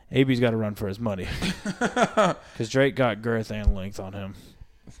 AB's got to run for his money because Drake got girth and length on him.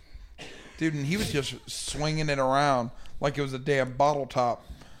 Dude, and he was just swinging it around like it was a damn bottle top.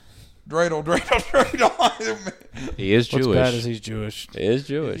 Dreidel. He is Jewish. What's bad is he's Jewish. He is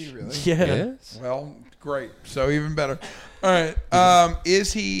Jewish. Is he really? Yeah. Yes. Well, great. So even better. All right.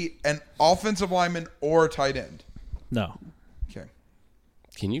 Is he an offensive lineman or a tight end? No. Okay.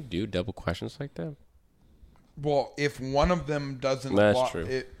 Can you do double questions like that? Well, if one of them doesn't That's apply, true.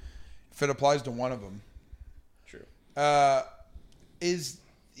 If it applies to one of them. True. Is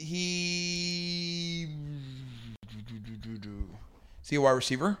he... Is he a wide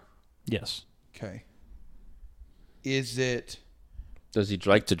receiver? Yes. Okay. Is it... Does he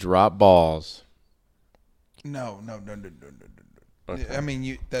like to drop balls? No. Okay. I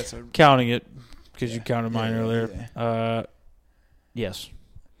mean, that's a... Counting it because you counted mine Yeah, earlier. Yes.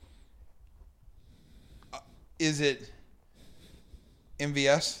 Is it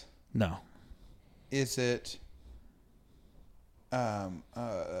MVS? No. Is it...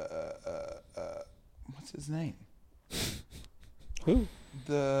 what's his name? Who?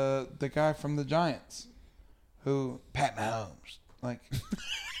 The guy from the Giants, who Pat Mahomes. Like,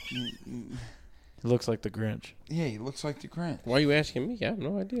 He looks like the Grinch. yeah, he looks like the Grinch. Why are you asking me? I have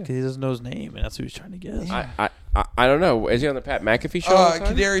no idea. Because he doesn't know his name, and that's who he's trying to guess. Yeah. I don't know. Is he on the Pat McAfee show? all the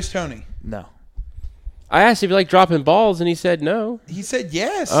time? Kadarius Toney. No. I asked if he liked dropping balls, and he said no. He said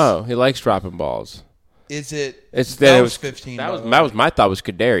yes. Oh, he likes dropping balls. Is it? It's that it was 15. by the way. that was my thought was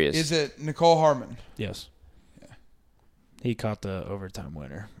Kadarius. Is it Nicole Harmon? Yes. He caught the overtime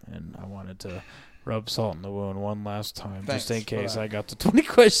winner, and I wanted to rub salt in the wound one last time, Thanks just in for case that. I got the 20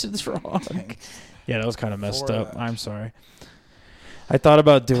 questions wrong. Thanks. Yeah, that was kind of messed For up. that. I'm sorry. I thought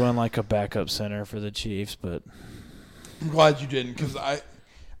about doing like a backup center for the Chiefs, but I'm glad you didn't, because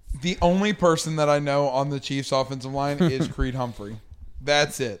the only person that I know on the Chiefs' offensive line is Creed Humphrey.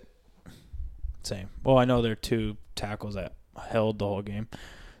 That's it. same. Well, I know there are 2 tackles that held the whole game.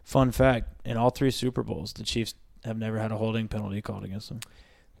 Fun fact, in all 3 Super Bowls, the Chiefs have never had a holding penalty called against them.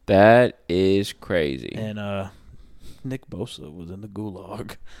 That is crazy. And Nick Bosa was in the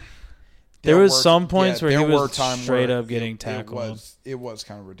gulag. There was some points where he was straight up getting tackled. It was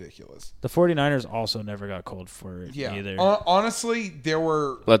kind of ridiculous. The 49ers also never got called for it either. Honestly, there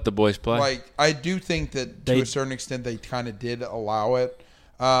were... Let the boys play. Like, I do think that to a certain extent they kind of did allow it.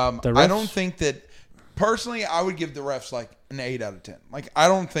 I don't think that... Personally, I would give the refs like an 8 out of 10. Like, I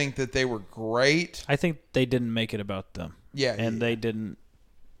don't think that they were great. I think they didn't make it about them. Yeah. And they didn't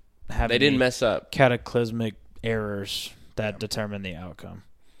have They didn't mess up. Cataclysmic errors that determine the outcome.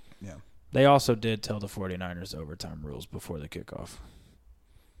 Yeah. They also did tell the 49ers overtime rules before the kickoff.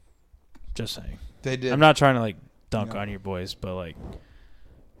 Just saying. They did. I'm not trying to, like, dunk on your boys, but, like,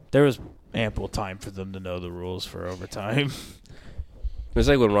 there was ample time for them to know the rules for overtime. It's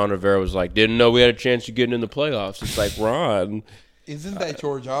like when Ron Rivera was like, didn't know we had a chance of getting in the playoffs. It's like, Ron. Isn't that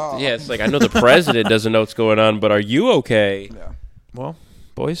your job? Yeah, it's like, I know the president doesn't know what's going on, but are you okay? Yeah. Well,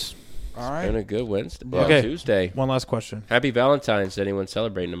 boys. All right. It's been a good Wednesday. Yeah. Okay. Tuesday. One last question. Happy Valentine's to anyone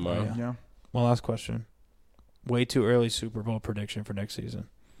celebrating tomorrow. Yeah. One last question. Way too early Super Bowl prediction for next season.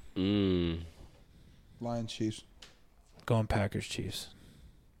 Lions, Chiefs. Going Packers, Chiefs.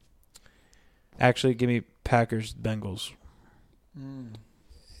 Actually, give me Packers, Bengals.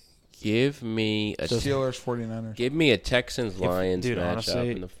 Give me a Steelers, 49ers. Give me a Texans Lions matchup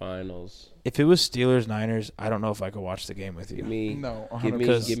honestly, in the finals. If it was Steelers Niners, I don't know if I could watch the game with you. Give me No,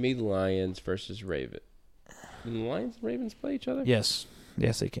 give me Lions versus Ravens. Can the Lions and Ravens play each other? Yes,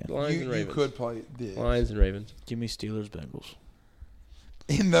 they can. Lions and You Ravens. could play this. Lions and Ravens. Give me Steelers Bengals.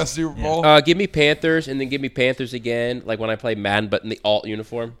 In the Super Bowl? Give me Panthers, and then give me Panthers again, like when I play Madden, but in the alt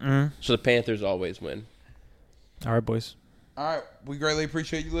uniform. Mm-hmm. So the Panthers always win. All right, boys. All right. We greatly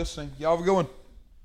appreciate you listening. Y'all have a good one.